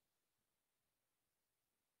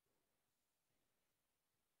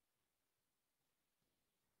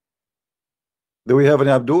 Do we have any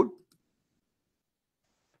Abdul?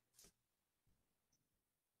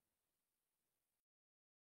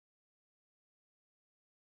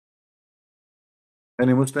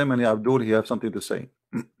 Any Muslim, any Abdul, he have something to say?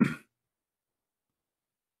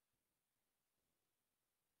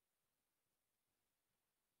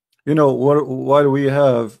 You know, while we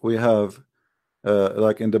have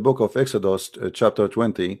like in the book of Exodus chapter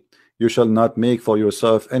 20, you shall not make for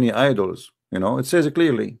yourself any idols. You know, it says it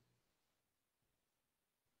clearly.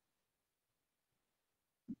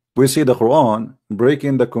 We see the Quran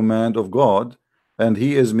breaking the command of God, and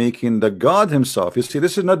he is making the God himself. You see,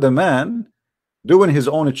 this is not the man doing his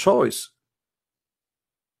own choice.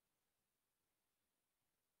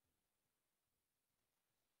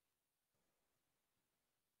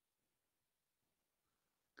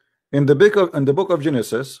 In the book of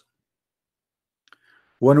Genesis,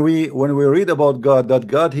 when we read about God, that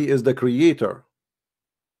God, he is the creator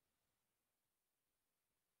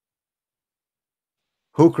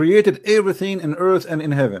who created everything in earth and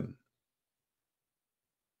in heaven.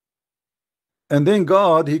 And then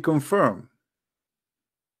God, he confirmed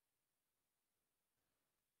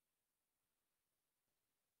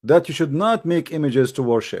that you should not make images to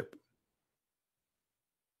worship.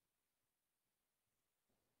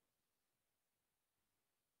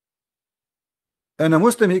 And a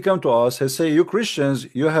Muslim, he come to us, he say, you Christians,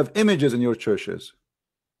 you have images in your churches.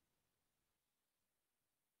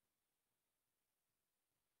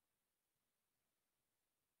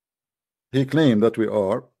 He claimed that we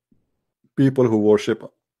are people who worship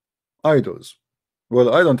idols.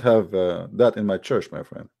 Well, I don't have that in my church, my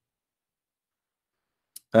friend.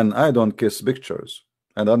 And I don't kiss pictures.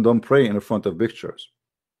 And I don't pray in front of pictures.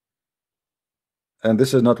 And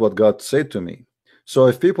this is not what God said to me. So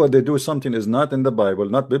if people, they do something is not in the Bible,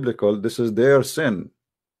 not biblical, this is their sin.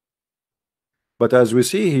 But as we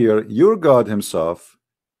see here, your God himself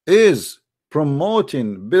is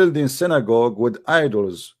promoting building synagogue with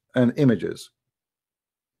idols and images.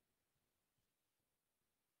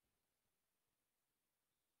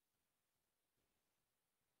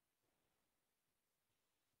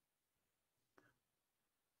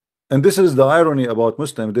 And this is the irony about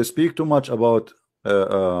Muslims. They speak too much about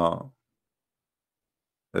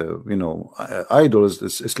you know, idols.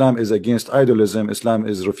 Islam is against idolism. Islam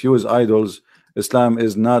is refuse idols. Islam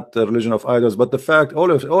is not the religion of idols. But the fact,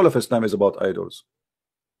 all of Islam is about idols.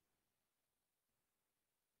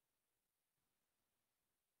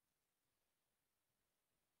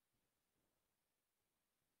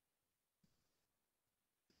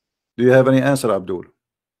 Do you have any answer, Abdul?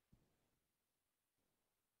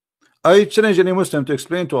 I challenge any Muslim to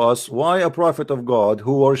explain to us why a prophet of God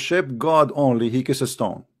who worship God only, he kiss a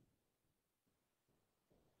stone.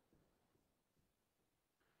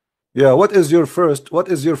 Yeah, what is your first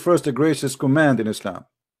greatest command in Islam?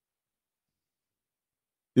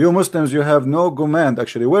 You Muslims, you have no command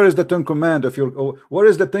actually. Where is the 10 command of your, where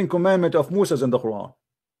is the 10 commandment of Moses in the Quran?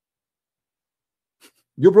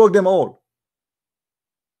 You broke them all.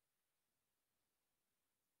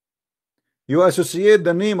 You associate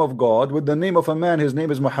the name of God with the name of a man, his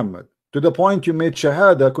name is Muhammad, to the point you made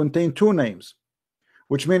Shahada contain 2 names,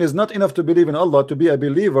 which means it's not enough to believe in Allah to be a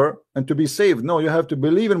believer and to be saved. No, you have to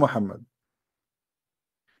believe in Muhammad.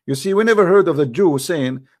 You see, we never heard of the Jew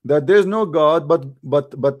saying that there's no God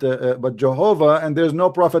but Jehovah, and there's no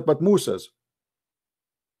prophet but Moses.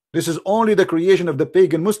 This is only the creation of the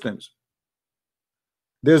pagan Muslims.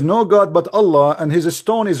 There's no God but Allah, and his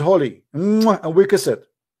stone is holy, and we kiss it.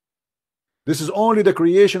 This is only the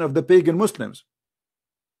creation of the pagan Muslims.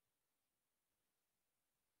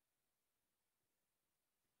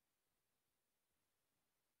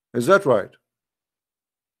 Is that right?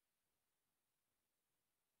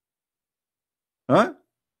 Huh?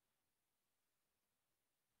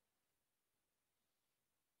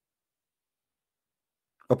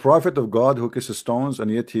 A prophet of God who kisses stones, and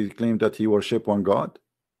yet he claimed that he worship one God.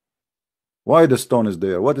 Why the stone is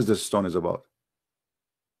there? What is the stone is about?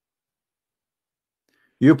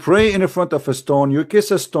 You pray in front of a stone, you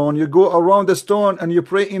kiss a stone, you go around the stone, and you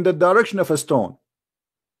pray in the direction of a stone.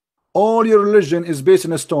 All your religion is based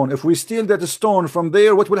on a stone. If we steal that stone from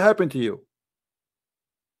there, what will happen to you?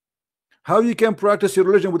 How you can practice your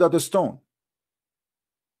religion without a stone?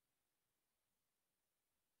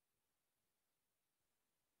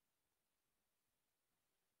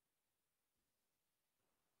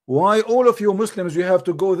 Why all of you Muslims, you have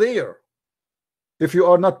to go there if you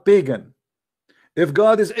are not pagan? If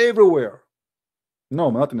God is everywhere.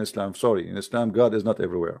 No, not in Islam, sorry. In Islam, God is not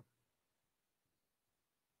everywhere.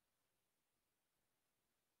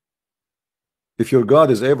 If your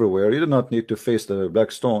God is everywhere, you do not need to face the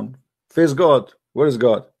black stone. Face God. Where is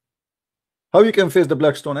God? How you can face the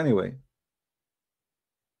black stone anyway?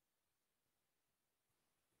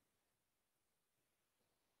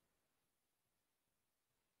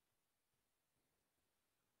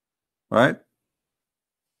 Right?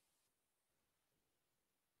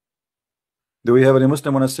 Do we have any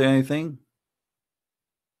Muslim want to say anything?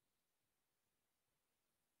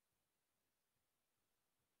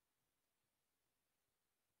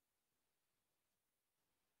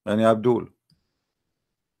 Any Abdul?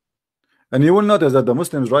 And you will notice that the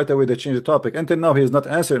Muslims right away they change the topic. Until now he is not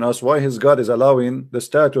answering us why his God is allowing the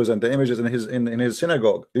statues and the images in his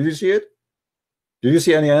synagogue. Did you see it? Did you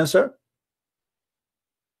see any answer?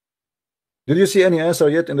 Did you see any answer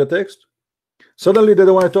yet in the text? Suddenly they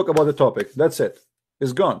don't want to talk about the topic. That's it.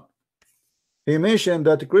 It's gone. He mentioned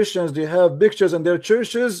that Christians, they have pictures in their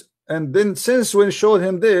churches, and then since we showed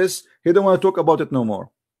him this, he don't want to talk about it no more.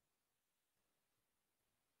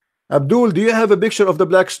 Abdul, do you have a picture of the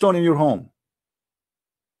black stone in your home?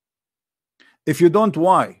 If you don't,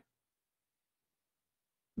 why?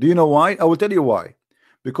 Do you know why? I will tell you why.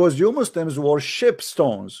 Because you Muslims worship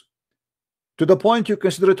stones to the point you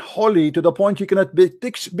consider it holy, to the point you cannot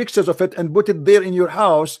take pictures of it and put it there in your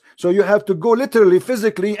house, so you have to go literally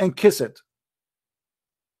physically and kiss it.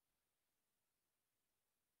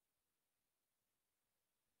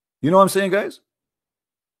 You know what I'm saying, guys?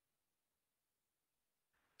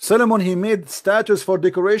 Solomon, he made statues for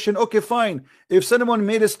decoration. Okay, fine. If Solomon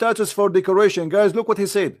made a statues for decoration, guys, look what he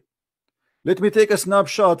said. Let me take a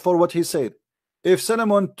snapshot for what he said. If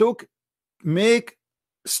Solomon make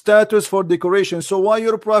statues for decoration, so why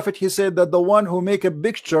your prophet, he said that the one who make a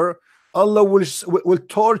picture, Allah will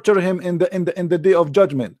torture him in the day of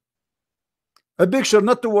judgment. A picture,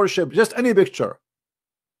 not to worship, just any picture.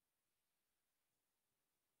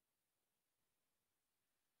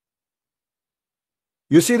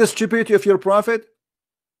 You see the stupidity of your prophet?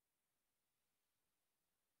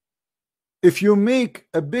 If you make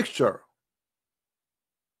a picture,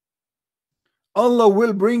 Allah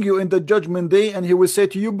will bring you in the judgment day and he will say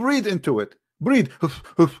to you, breathe into it. Breathe.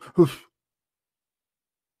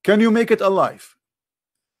 Can you make it alive?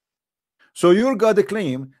 So your God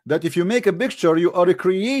claim that if you make a picture, you are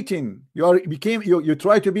creating, you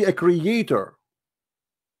try to be a creator.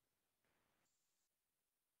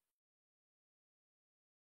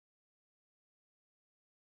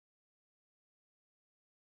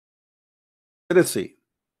 Let's see.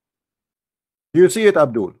 Do you see it,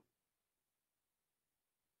 Abdul?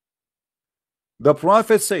 The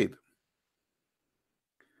prophet said,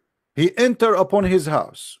 he entered upon his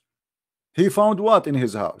house. He found what in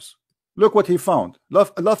his house? Look what he found.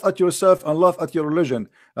 Laugh at yourself and laugh at your religion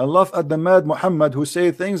and laugh at the mad Muhammad who say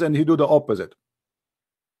things and he do the opposite.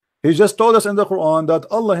 He just told us in the Quran that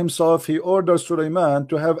Allah himself, he orders Sulaiman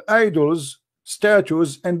to have idols,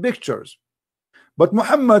 statues and pictures. But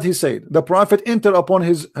Muhammad, he said, the prophet entered upon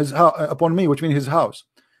upon me, which means his house,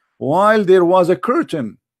 while there was a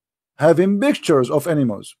curtain having pictures of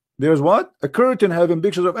animals. There's what? A curtain having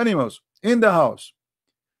pictures of animals in the house.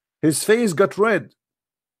 His face got red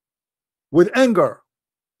with anger,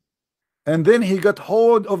 and then he got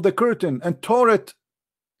hold of the curtain and tore it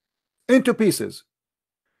into pieces.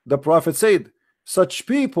 The prophet said, such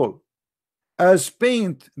people as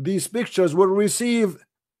paint these pictures will receive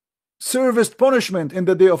service punishment in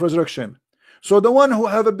the day of resurrection. So the one who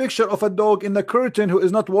have a picture of a dog in the curtain, who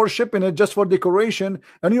is not worshiping it, just for decoration,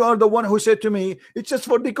 and you are the one who said to me, it's just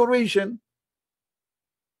for decoration.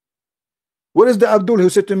 Where is the Abdul who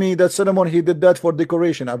said to me that Solomon, he did that for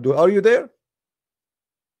decoration? Abdul, are you there?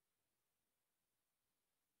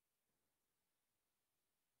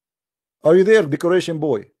 Are you there, decoration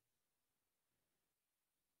boy?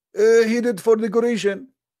 He did for decoration.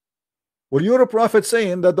 Well, you're a prophet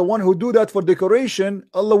saying that the one who do that for decoration,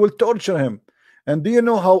 Allah will torture him. And do you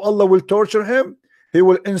know how Allah will torture him? He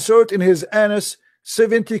will insert in his anus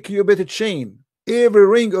 70 cubit chain. Every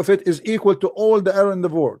ring of it is equal to all the iron in the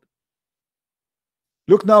world.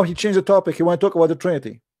 Look, now he changed the topic. He want to talk about the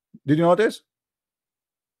Trinity. Did you notice?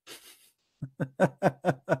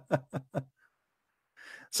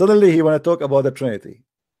 Suddenly he want to talk about the Trinity.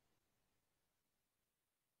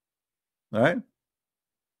 All right?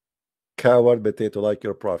 Coward potato like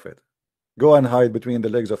your prophet. Go and hide between the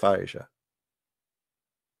legs of Aisha.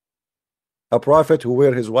 A prophet who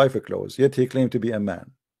wear his wife clothes, yet he claimed to be a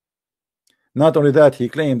man. Not only that, he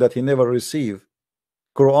claimed that he never received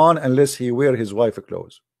Quran unless he wear his wife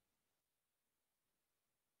clothes.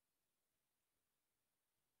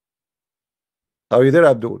 Are you there,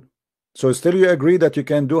 Abdul? So still you agree that you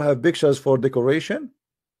can have pictures for decoration?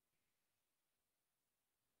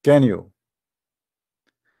 Can you?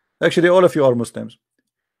 Actually, all of you are Muslims.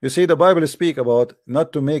 You see, the Bible speak about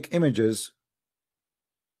not to make images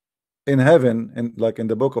in heaven, like in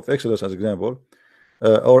the book of Exodus, as example,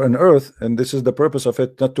 or on earth, and this is the purpose of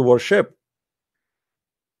it, not to worship.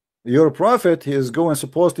 Your prophet, he is going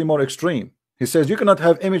supposedly more extreme. He says you cannot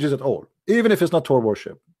have images at all, even if it's not for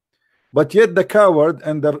worship. But yet the coward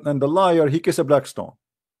and the liar, he kiss a black stone.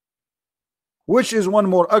 Which is one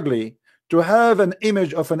more ugly, to have an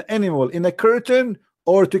image of an animal in a curtain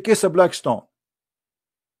or to kiss a black stone?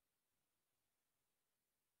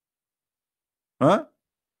 Huh?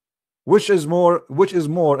 Which is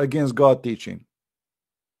more against God teaching?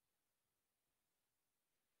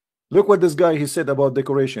 Look what this guy, he said about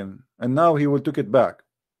decoration, and now he will took it back.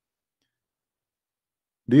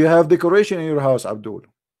 Do you have decoration in your house, Abdul?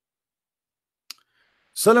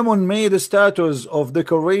 Solomon made statues of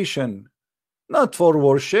decoration, not for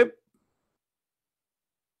worship.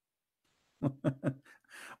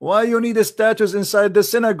 Why you need a statues inside the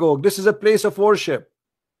synagogue? This is a place of worship.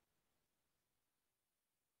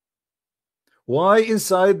 Why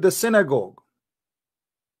inside the synagogue?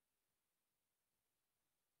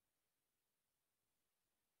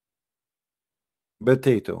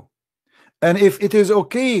 potato. And if it is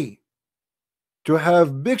okay to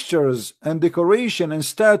have pictures and decoration and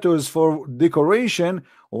statues for decoration,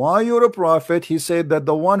 why you're a prophet? He said that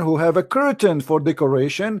the one who have a curtain for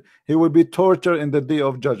decoration, he will be tortured in the day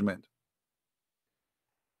of judgment.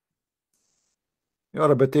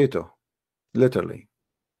 You're a potato, literally.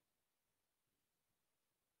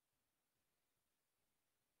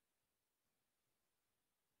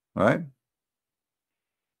 Right?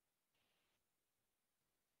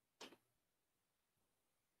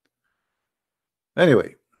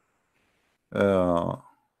 Anyway,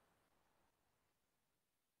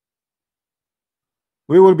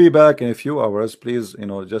 we will be back in a few hours. Please,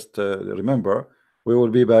 just remember, we will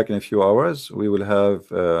be back in a few hours. We will have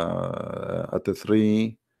at the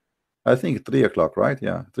 3, I think 3 o'clock, right?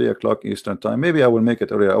 Yeah, 3 o'clock Eastern time. Maybe I will make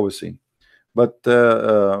it earlier. I will see. But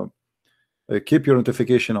keep your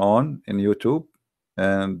notification on in YouTube,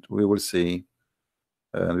 and we will see.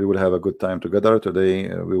 And we will have a good time together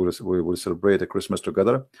today. We will celebrate a Christmas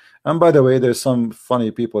together. And by the way, there's some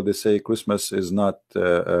funny people. They say Christmas is not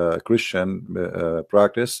a Christian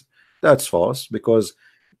practice. That's false, because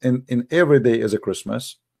in every day is a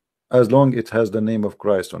Christmas, as long it has the name of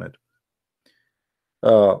Christ on it.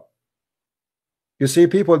 You see,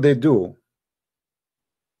 people, they do.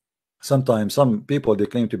 Sometimes some people, they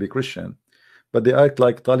claim to be Christian, but they act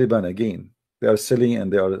like Taliban again. They are silly,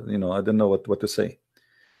 and they are, I don't know what to say.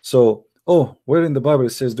 So, where in the Bible it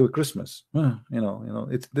says do Christmas?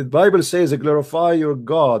 It's the Bible says glorify your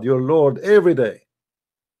God, your Lord, every day.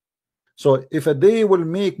 So if a day will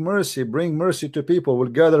make mercy, bring mercy to people, will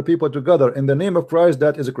gather people together in the name of Christ,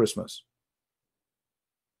 that is a Christmas.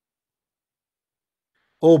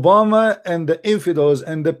 Obama and the infidels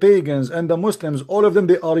and the pagans and the Muslims, all of them,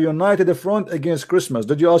 they are united front against Christmas.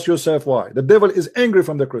 Did you ask yourself why? The devil is angry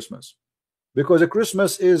from the Christmas. Because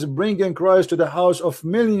Christmas is bringing Christ to the house of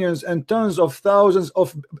millions and tons of thousands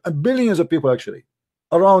of billions of people, actually,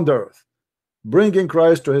 around the earth, bringing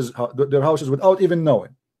Christ to their houses without even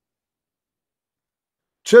knowing.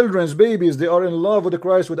 Children's babies, they are in love with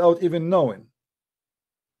Christ without even knowing.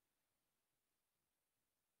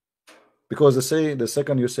 Because they say the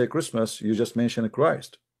second you say Christmas, you just mention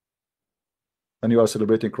Christ, and you are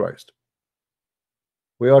celebrating Christ.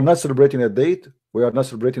 We are not celebrating a date. We are not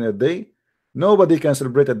celebrating a day. Nobody can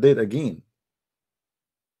celebrate a date again.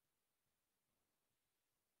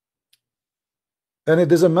 And it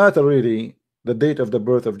doesn't matter really the date of the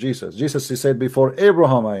birth of Jesus. Jesus, he said, before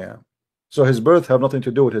Abraham I am. So his birth have nothing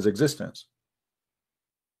to do with his existence.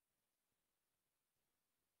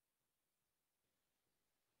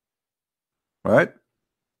 Right?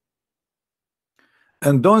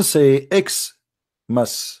 And don't say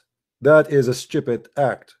Xmas. That is a stupid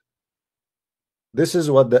act. This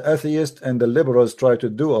is what the atheists and the liberals try to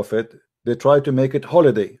do of it. They try to make it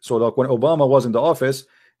holiday. So like when Obama was in the office,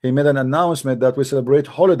 he made an announcement that we celebrate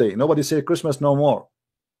holiday. Nobody say Christmas no more.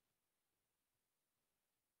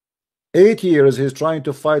 8 years he's trying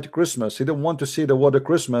to fight Christmas. He didn't want to see the word of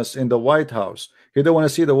Christmas in the White House. He didn't want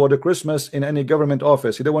to see the word of Christmas in any government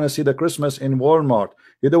office. He didn't want to see the Christmas in Walmart.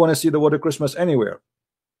 He didn't want to see the word of Christmas anywhere.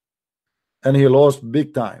 And he lost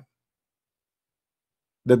big time.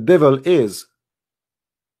 The devil is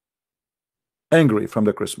angry from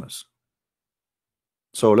the Christmas.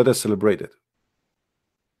 So let us celebrate it.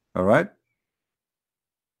 All right?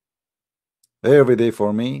 Every day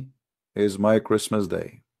for me is my Christmas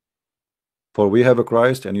day. For we have a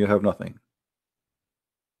Christ and you have nothing.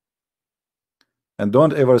 And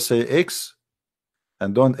don't ever say X,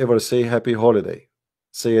 and don't ever say happy holiday.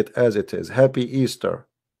 Say it as it is. Happy Easter.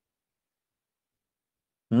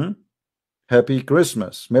 Happy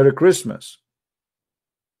Christmas. Merry Christmas.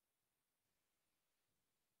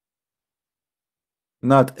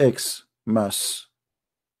 Not Xmas.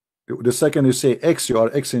 The second you say X, you are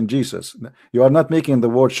X in Jesus. You are not making the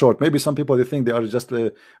word short. Maybe some people, they think they are just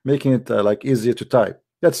making it like easier to type.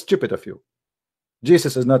 That's stupid of you.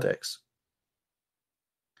 Jesus is not X.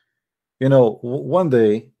 You know, one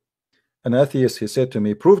day an atheist, he said to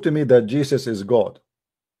me, prove to me that Jesus is God.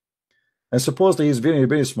 And supposedly he's very,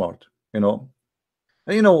 very smart, you know.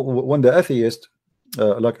 And you know, when the atheist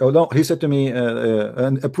he said to me,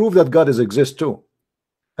 and prove that God exists too.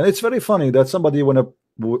 And it's very funny that somebody would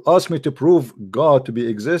ask me to prove God to be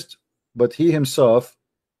exist, but he himself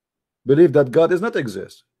believed that God does not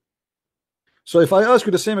exist. So if I ask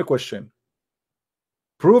you the same question,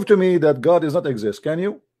 prove to me that God does not exist, can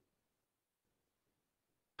you?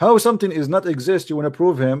 How something is not exist, you want to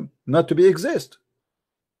prove him not to be exist?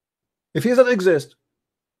 If he does not exist,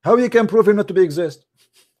 how you can prove him not to be exist?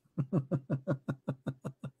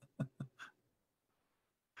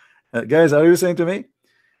 Guys, are you saying to me,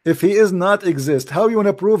 if he is not exist, how you want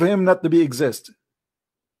to prove him not to be exist?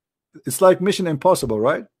 It's like mission impossible,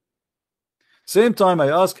 right? Same time I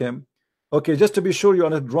ask him, okay, just to be sure you are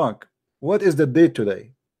not drunk, what is the date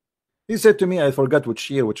today? He said to me, I forgot which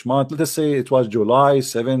year, which month. Let us say it was July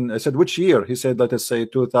 7. I said, which year? He said, let us say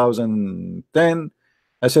 2010.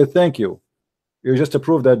 I said, thank you. You just to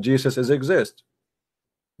prove that Jesus is exist.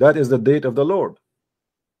 That is the date of the Lord.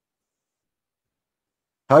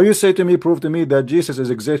 How you say to me, prove to me that Jesus is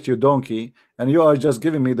exist, you donkey, and you are just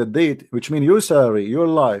giving me the date, which means your salary, your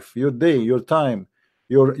life, your day, your time,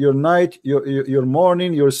 your night, your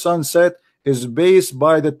morning, your sunset is based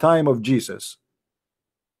by the time of Jesus.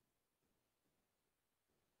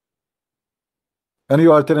 And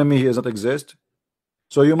you are telling me he does not exist?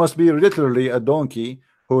 So you must be literally a donkey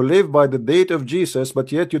who live by the date of Jesus,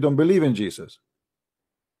 but yet you don't believe in Jesus.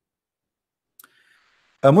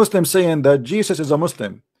 A Muslim saying that Jesus is a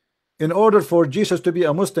Muslim. In order for Jesus to be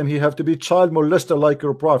a Muslim, he have to be child molester like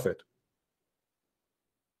your prophet.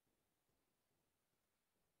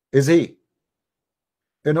 Is he?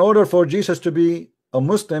 In order for Jesus to be a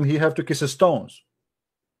Muslim, he have to kiss stones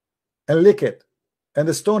and lick it, and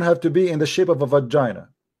the stone have to be in the shape of a vagina.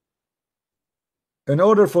 In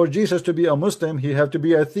order for Jesus to be a Muslim, he have to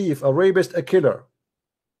be a thief, a rapist, a killer.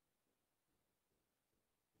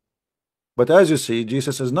 But as you see,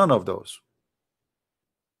 Jesus is none of those.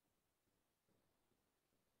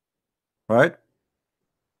 Right?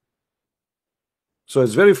 So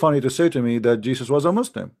it's very funny to say to me that Jesus was a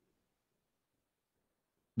Muslim.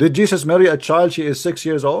 Did Jesus marry a child? She is 6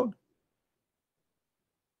 years old.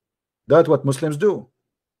 That's what Muslims do.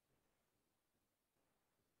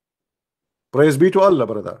 Praise be to Allah,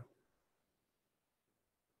 brother.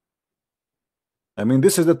 I mean,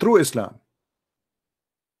 this is the true Islam.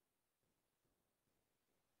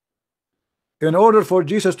 In order for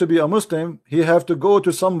Jesus to be a Muslim, he have to go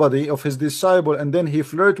to somebody of his disciple, and then he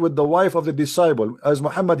flirt with the wife of the disciple, as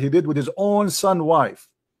Muhammad he did with his own son wife,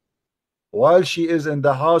 while she is in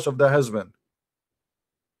the house of the husband.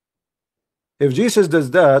 If Jesus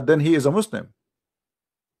does that, then he is a Muslim.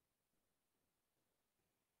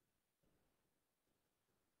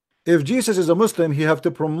 If Jesus is a Muslim, he have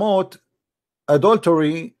to promote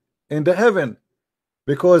adultery in the heaven,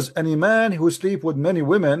 because any man who sleep with many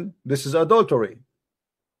women, this is adultery.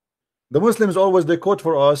 The Muslims always they quote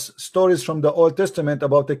for us stories from the Old Testament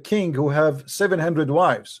about a king who have 700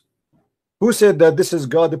 wives. Who said that this is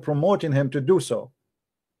God promoting him to do so?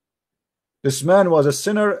 This man was a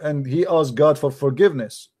sinner and he asked God for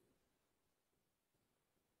forgiveness.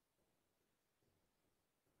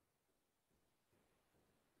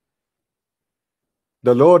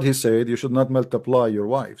 The Lord, he said, you should not multiply your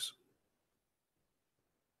wives.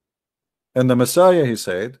 And the Messiah, he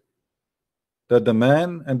said, that the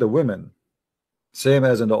man and the women, same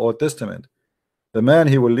as in the Old Testament, the man,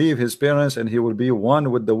 he will leave his parents and he will be one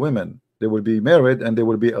with the women. They will be married and they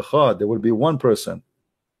will be achad. They will be one person.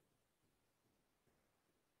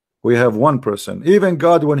 We have one person. Even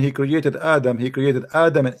God, when he created Adam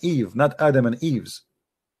and Eve, not Adam and Eve's.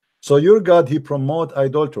 So your God, he promote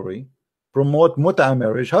idolatry, promote mut'a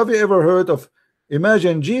marriage. Have you ever heard of,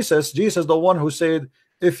 imagine Jesus the one who said,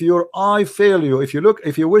 if your eye fail you, if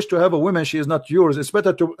you wish to have a woman, she is not yours, it's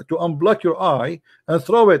better to unblock your eye and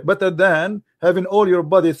throw it, better than having all your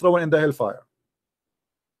body thrown in the hellfire.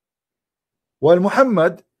 While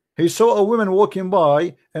Muhammad, he saw a woman walking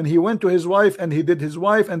by and he went to his wife and he did his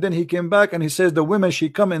wife, and then he came back and he says the women, she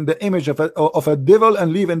come in the image of a devil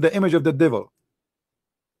and live in the image of the devil.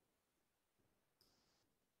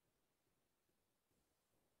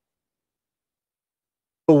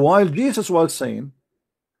 So while Jesus was saying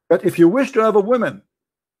that if you wish to have a woman,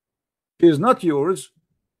 she is not yours,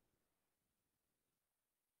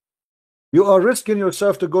 you are risking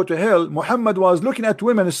yourself to go to hell. Muhammad was looking at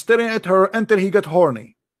women, staring at her until he got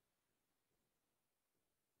horny.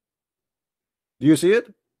 Do you see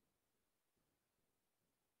it?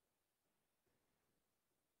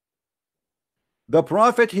 The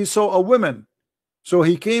Prophet, he saw a woman, so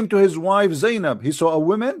he came to his wife Zainab. He saw a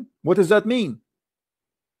woman. What does that mean?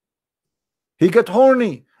 He got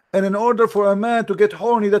horny. And in order for a man to get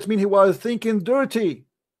horny, that means he was thinking dirty.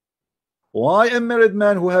 Why a married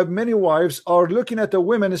man who have many wives are looking at a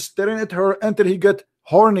woman, staring at her until he get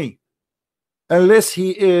horny, unless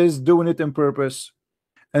he is doing it on purpose?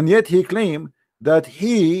 And yet he claimed that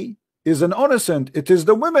he is an innocent. It is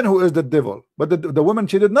the woman who is the devil, but the woman,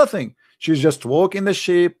 she did nothing. She's just walk in the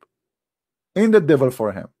shape in the devil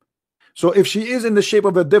for him. So if she is in the shape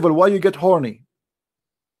of the devil, why you get horny?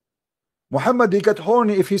 Muhammad, he got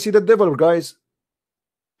horny if he see the devil, guys.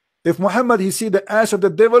 If Muhammad he see the ass of the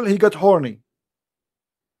devil, he got horny.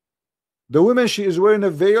 The woman, she is wearing a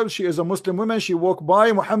veil, she is a Muslim woman, she walked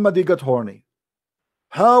by Muhammad, he got horny.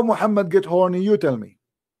 How Muhammad get horny? You tell me.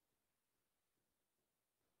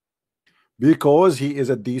 Because he is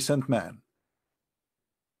a decent man.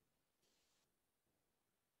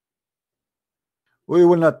 We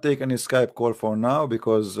will not take any Skype call for now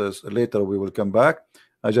because later we will come back.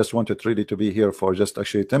 I just wanted really to be here for just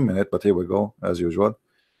actually 10 minutes, but here we go as usual.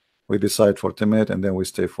 We decide for 10 minutes and then we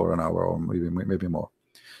stay for an hour or maybe more.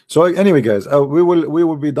 So anyway, guys, we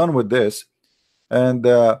will be done with this, and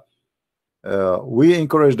we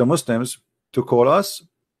encourage the Muslims to call us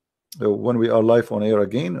when we are live on air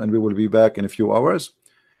again, and we will be back in a few hours,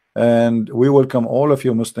 and we welcome all of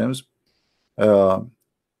you Muslims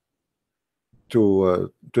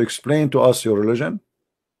to explain to us your religion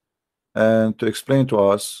and to explain to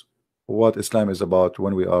us what Islam is about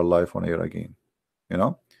when we are live on air again, you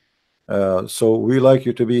know. So we like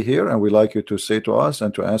you to be here, and we like you to say to us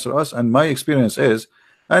and to answer us. And my experience is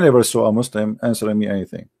I never saw a Muslim answering me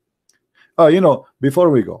anything. You know, before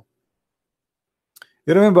we go,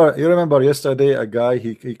 you remember yesterday a guy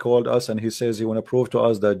he called us and he says he want to prove to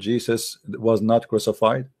us that Jesus was not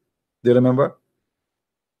crucified. Do you remember?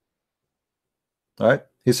 Right?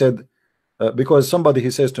 He said because somebody,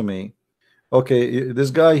 he says to me, okay,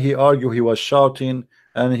 this guy he argued, he was shouting,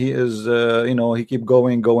 and he is you know, he keep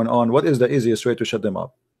going on. What is the easiest way to shut them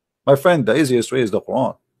up? My friend, the easiest way is the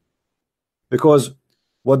Quran. Because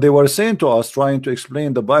what they were saying to us, trying to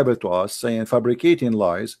explain the Bible to us, saying, fabricating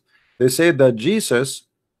lies, they said that Jesus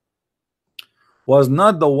was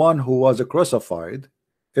not the one who was crucified.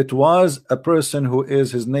 It was a person who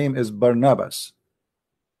is, his name is Barnabas,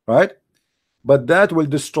 right? But that will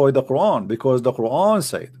destroy the Quran, because the Quran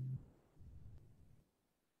said,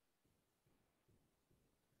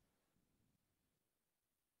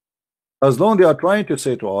 as long they are trying to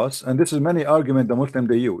say to us, and this is many argument the Muslim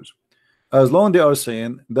they use, as long they are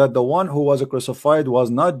saying that the one who was crucified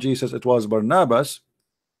was not Jesus, it was Barnabas,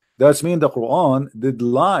 that means the Quran did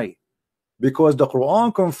lie, because the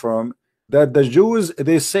Quran confirmed that the Jews,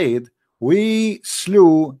 they said, we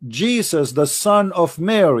slew Jesus the son of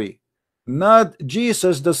Mary, not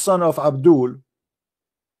Jesus the son of Abdul.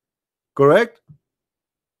 Correct?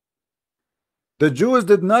 The Jews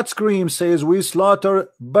did not scream, says, we slaughter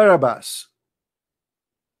Barabbas.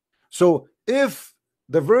 So if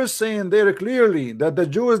the verse saying there clearly that the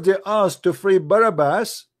Jews, they asked to free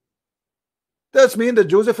Barabbas, that means the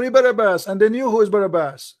Jews free Barabbas, and they knew who is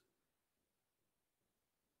Barabbas.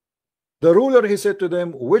 The ruler, he said to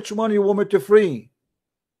them, which one you want me to free?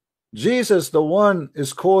 Jesus, the one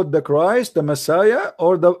is called the Christ, the Messiah,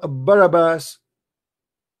 or the Barabbas?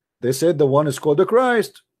 They said the one is called the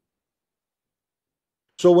Christ.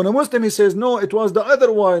 So when a Muslim, he says, no, it was the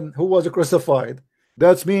other one who was crucified,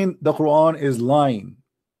 that means the Quran is lying,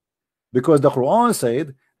 because the Quran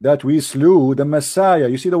said that we slew the Messiah.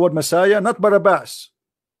 You see the word Messiah, not Barabbas.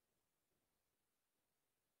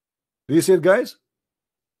 Do you see it, guys?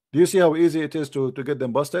 Do you see how easy it is to get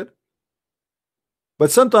them busted?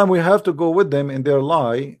 But sometimes we have to go with them in their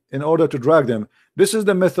lie in order to drag them. This is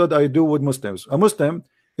the method I do with Muslims. A Muslim,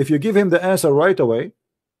 if you give him the answer right away,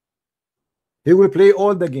 he will play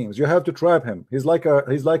all the games. You have to trap him. He's like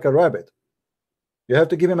a rabbit. You have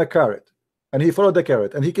to give him a carrot, and he followed the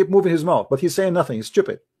carrot, and he keep moving his mouth, but he's saying nothing. He's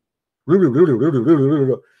stupid.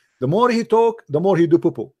 The more he talk, the more he do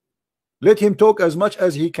poo-poo. Let him talk as much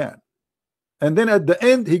as he can, and then at the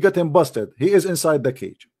end he got him busted. He is inside the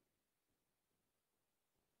cage.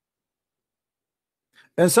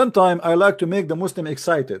 And sometimes I like to make the Muslim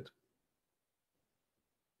excited.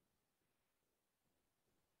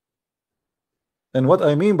 And what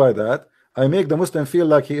I mean by that, I make the Muslim feel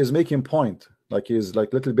like he is making point, like he is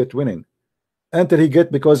like little bit winning, until he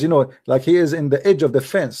get, because you know, like he is in the edge of the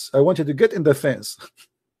fence. I want you to get in the fence.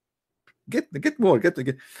 get more,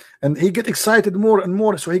 and he get excited more and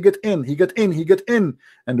more. So he get in,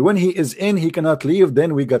 and when he is in, he cannot leave.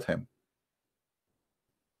 Then we got him.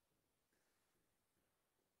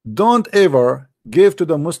 Don't ever give to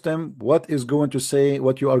the Muslim what is going to say,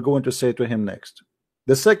 what you are going to say to him next.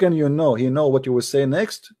 The second you know, he know what you will say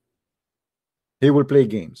next, he will play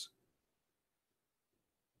games.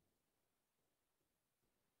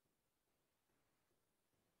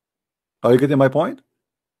 Are you getting my point?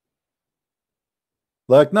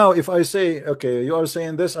 Like now, if I say, okay, you are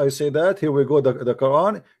saying this, I say that, here we go, the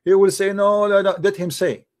Quran, he will say, no, let him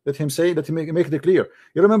say, let him make it clear.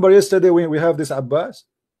 You remember yesterday when we have this Abbas?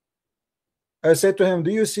 I said to him,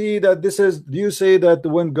 do you see that this is, do you say that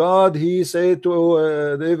when God, he said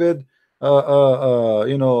to David,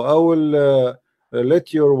 you know,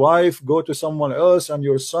 let your wife go to someone else and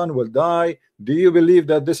your son will die. Do you believe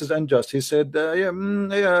that this is unjust? He said, yeah,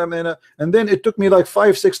 yeah, I mean, and then it took me like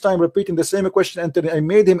 5-6 times repeating the same question until I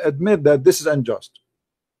made him admit that this is unjust.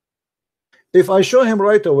 If I show him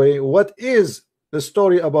right away what is the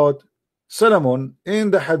story about Solomon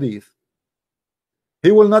in the hadith,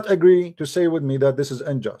 he will not agree to say with me that this is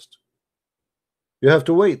unjust. You have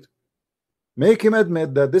to wait. Make him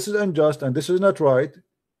admit that this is unjust and this is not right,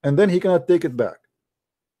 and then he cannot take it back.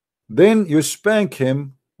 Then you spank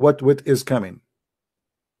him what is coming.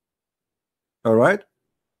 All right?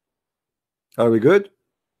 Are we good?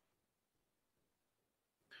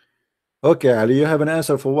 Okay, Ali, you have an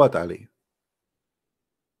answer for what, Ali?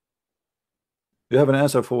 You have an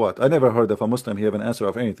answer for what? I never heard of a Muslim he have an answer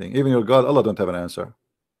of anything. Even your God, Allah, don't have an answer.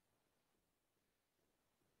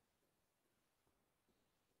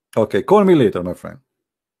 Okay, call me later, my friend.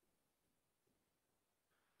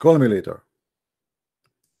 Call me later.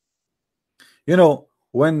 You know,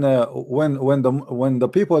 when the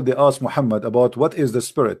people they asked Muhammad about what is the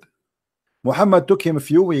spirit, Muhammad took him a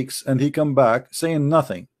few weeks and he come back saying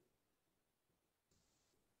nothing.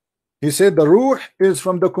 He said the ruh is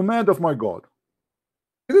from the command of my God.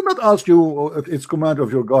 He did not ask you if it's command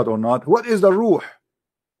of your God or not. What is the ruh?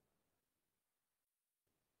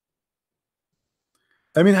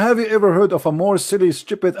 I mean, have you ever heard of a more silly,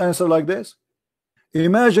 stupid answer like this?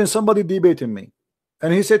 Imagine somebody debating me,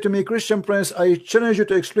 and he said to me, Christian Prince, I challenge you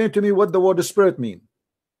to explain to me what the word spirit mean.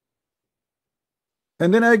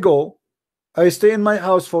 And then I go, I stay in my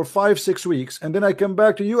house for 5-6 weeks, and then I come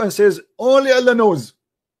back to you and says, only Allah knows.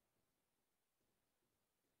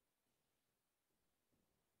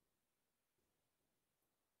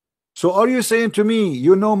 So are you saying to me,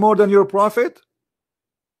 you know more than your prophet?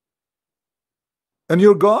 And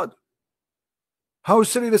your God? How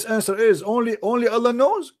silly this answer is. Only Allah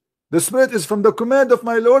knows. The spirit is from the command of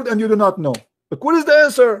my Lord and you do not know. Look, what is the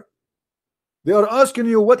answer? They are asking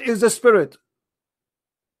you, what is the spirit?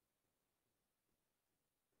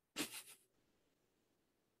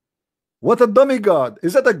 What a dummy God.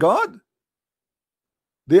 Is that a God?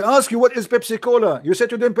 They ask you, what is Pepsi Cola? You say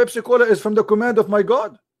to them, Pepsi Cola is from the command of my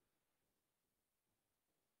God.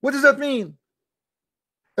 What does that mean?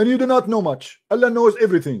 And you do not know much. Allah knows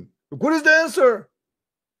everything. What is the answer?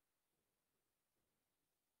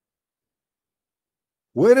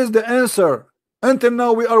 Where is the answer? Until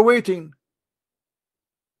now we are waiting.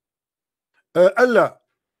 Allah,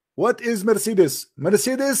 what is Mercedes?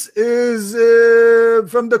 Mercedes is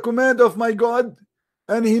from the command of my God,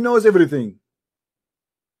 and he knows everything.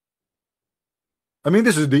 I mean,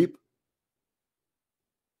 this is deep.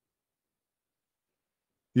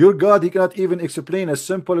 Your God, he cannot even explain a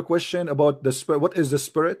simple question about the spirit. What is the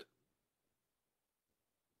spirit?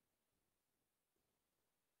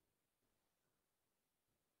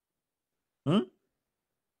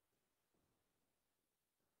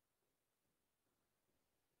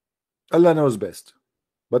 Allah knows best.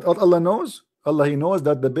 But what Allah knows? Allah, he knows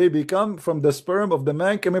that the baby come from the sperm of the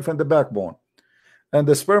man coming from the backbone, and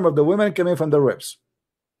the sperm of the woman coming from the ribs.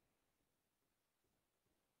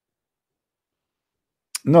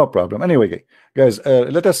 No problem. Anyway, guys,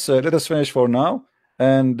 let us finish for now,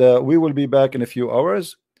 and we will be back in a few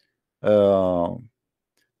hours.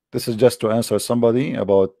 This is just to answer somebody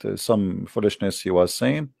about some foolishness he was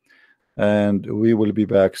saying, and we will be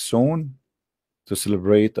back soon to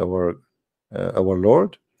celebrate our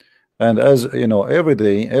Lord. And as you know, every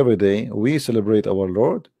day we celebrate our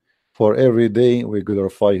Lord. For every day we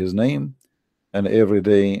glorify his name, and every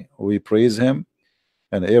day we praise him,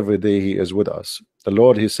 and every day he is with us. The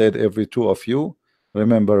Lord, he said, every two of you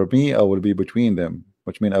remember me, I will be between them,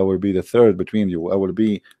 which means I will be the third between you. I will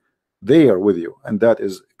be there with you, and that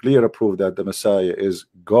is clear proof that the Messiah is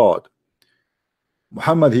God.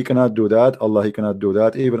 Muhammad, he cannot do that. Allah, he cannot do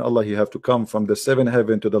that. Even Allah, he have to come from the seventh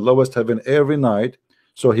heaven to the lowest heaven every night,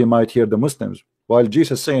 so he might hear the Muslims. While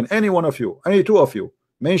Jesus saying, any one of you, any two of you,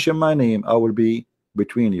 mention my name, I will be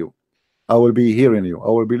between you. I will be hearing you. I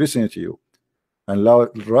will be listening to you. And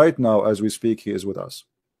right now, as we speak, he is with us.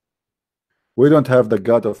 We don't have the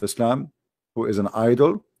God of Islam, who is an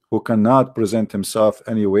idol, who cannot present himself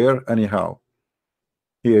anywhere, anyhow.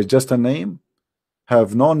 He is just a name,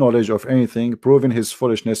 have no knowledge of anything, proving his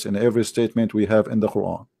foolishness in every statement we have in the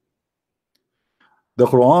Quran. The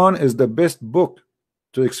Quran is the best book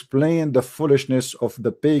to explain the foolishness of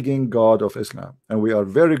the pagan God of Islam, and we are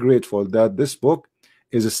very grateful that this book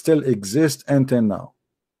is still exists until now.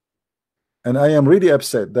 And I am really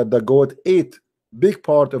upset that the goat ate big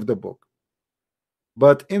part of the book,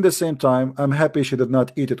 but in the same time I'm happy she did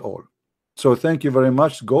not eat it all. So thank you very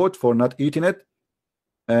much, goat, for not eating it,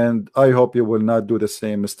 and I hope you will not do the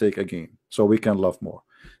same mistake again, so we can love more.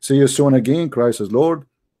 See you soon again. Christ is Lord.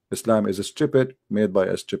 Islam is stupid, made by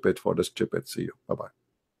a stupid for the stupid. See you. Bye-bye.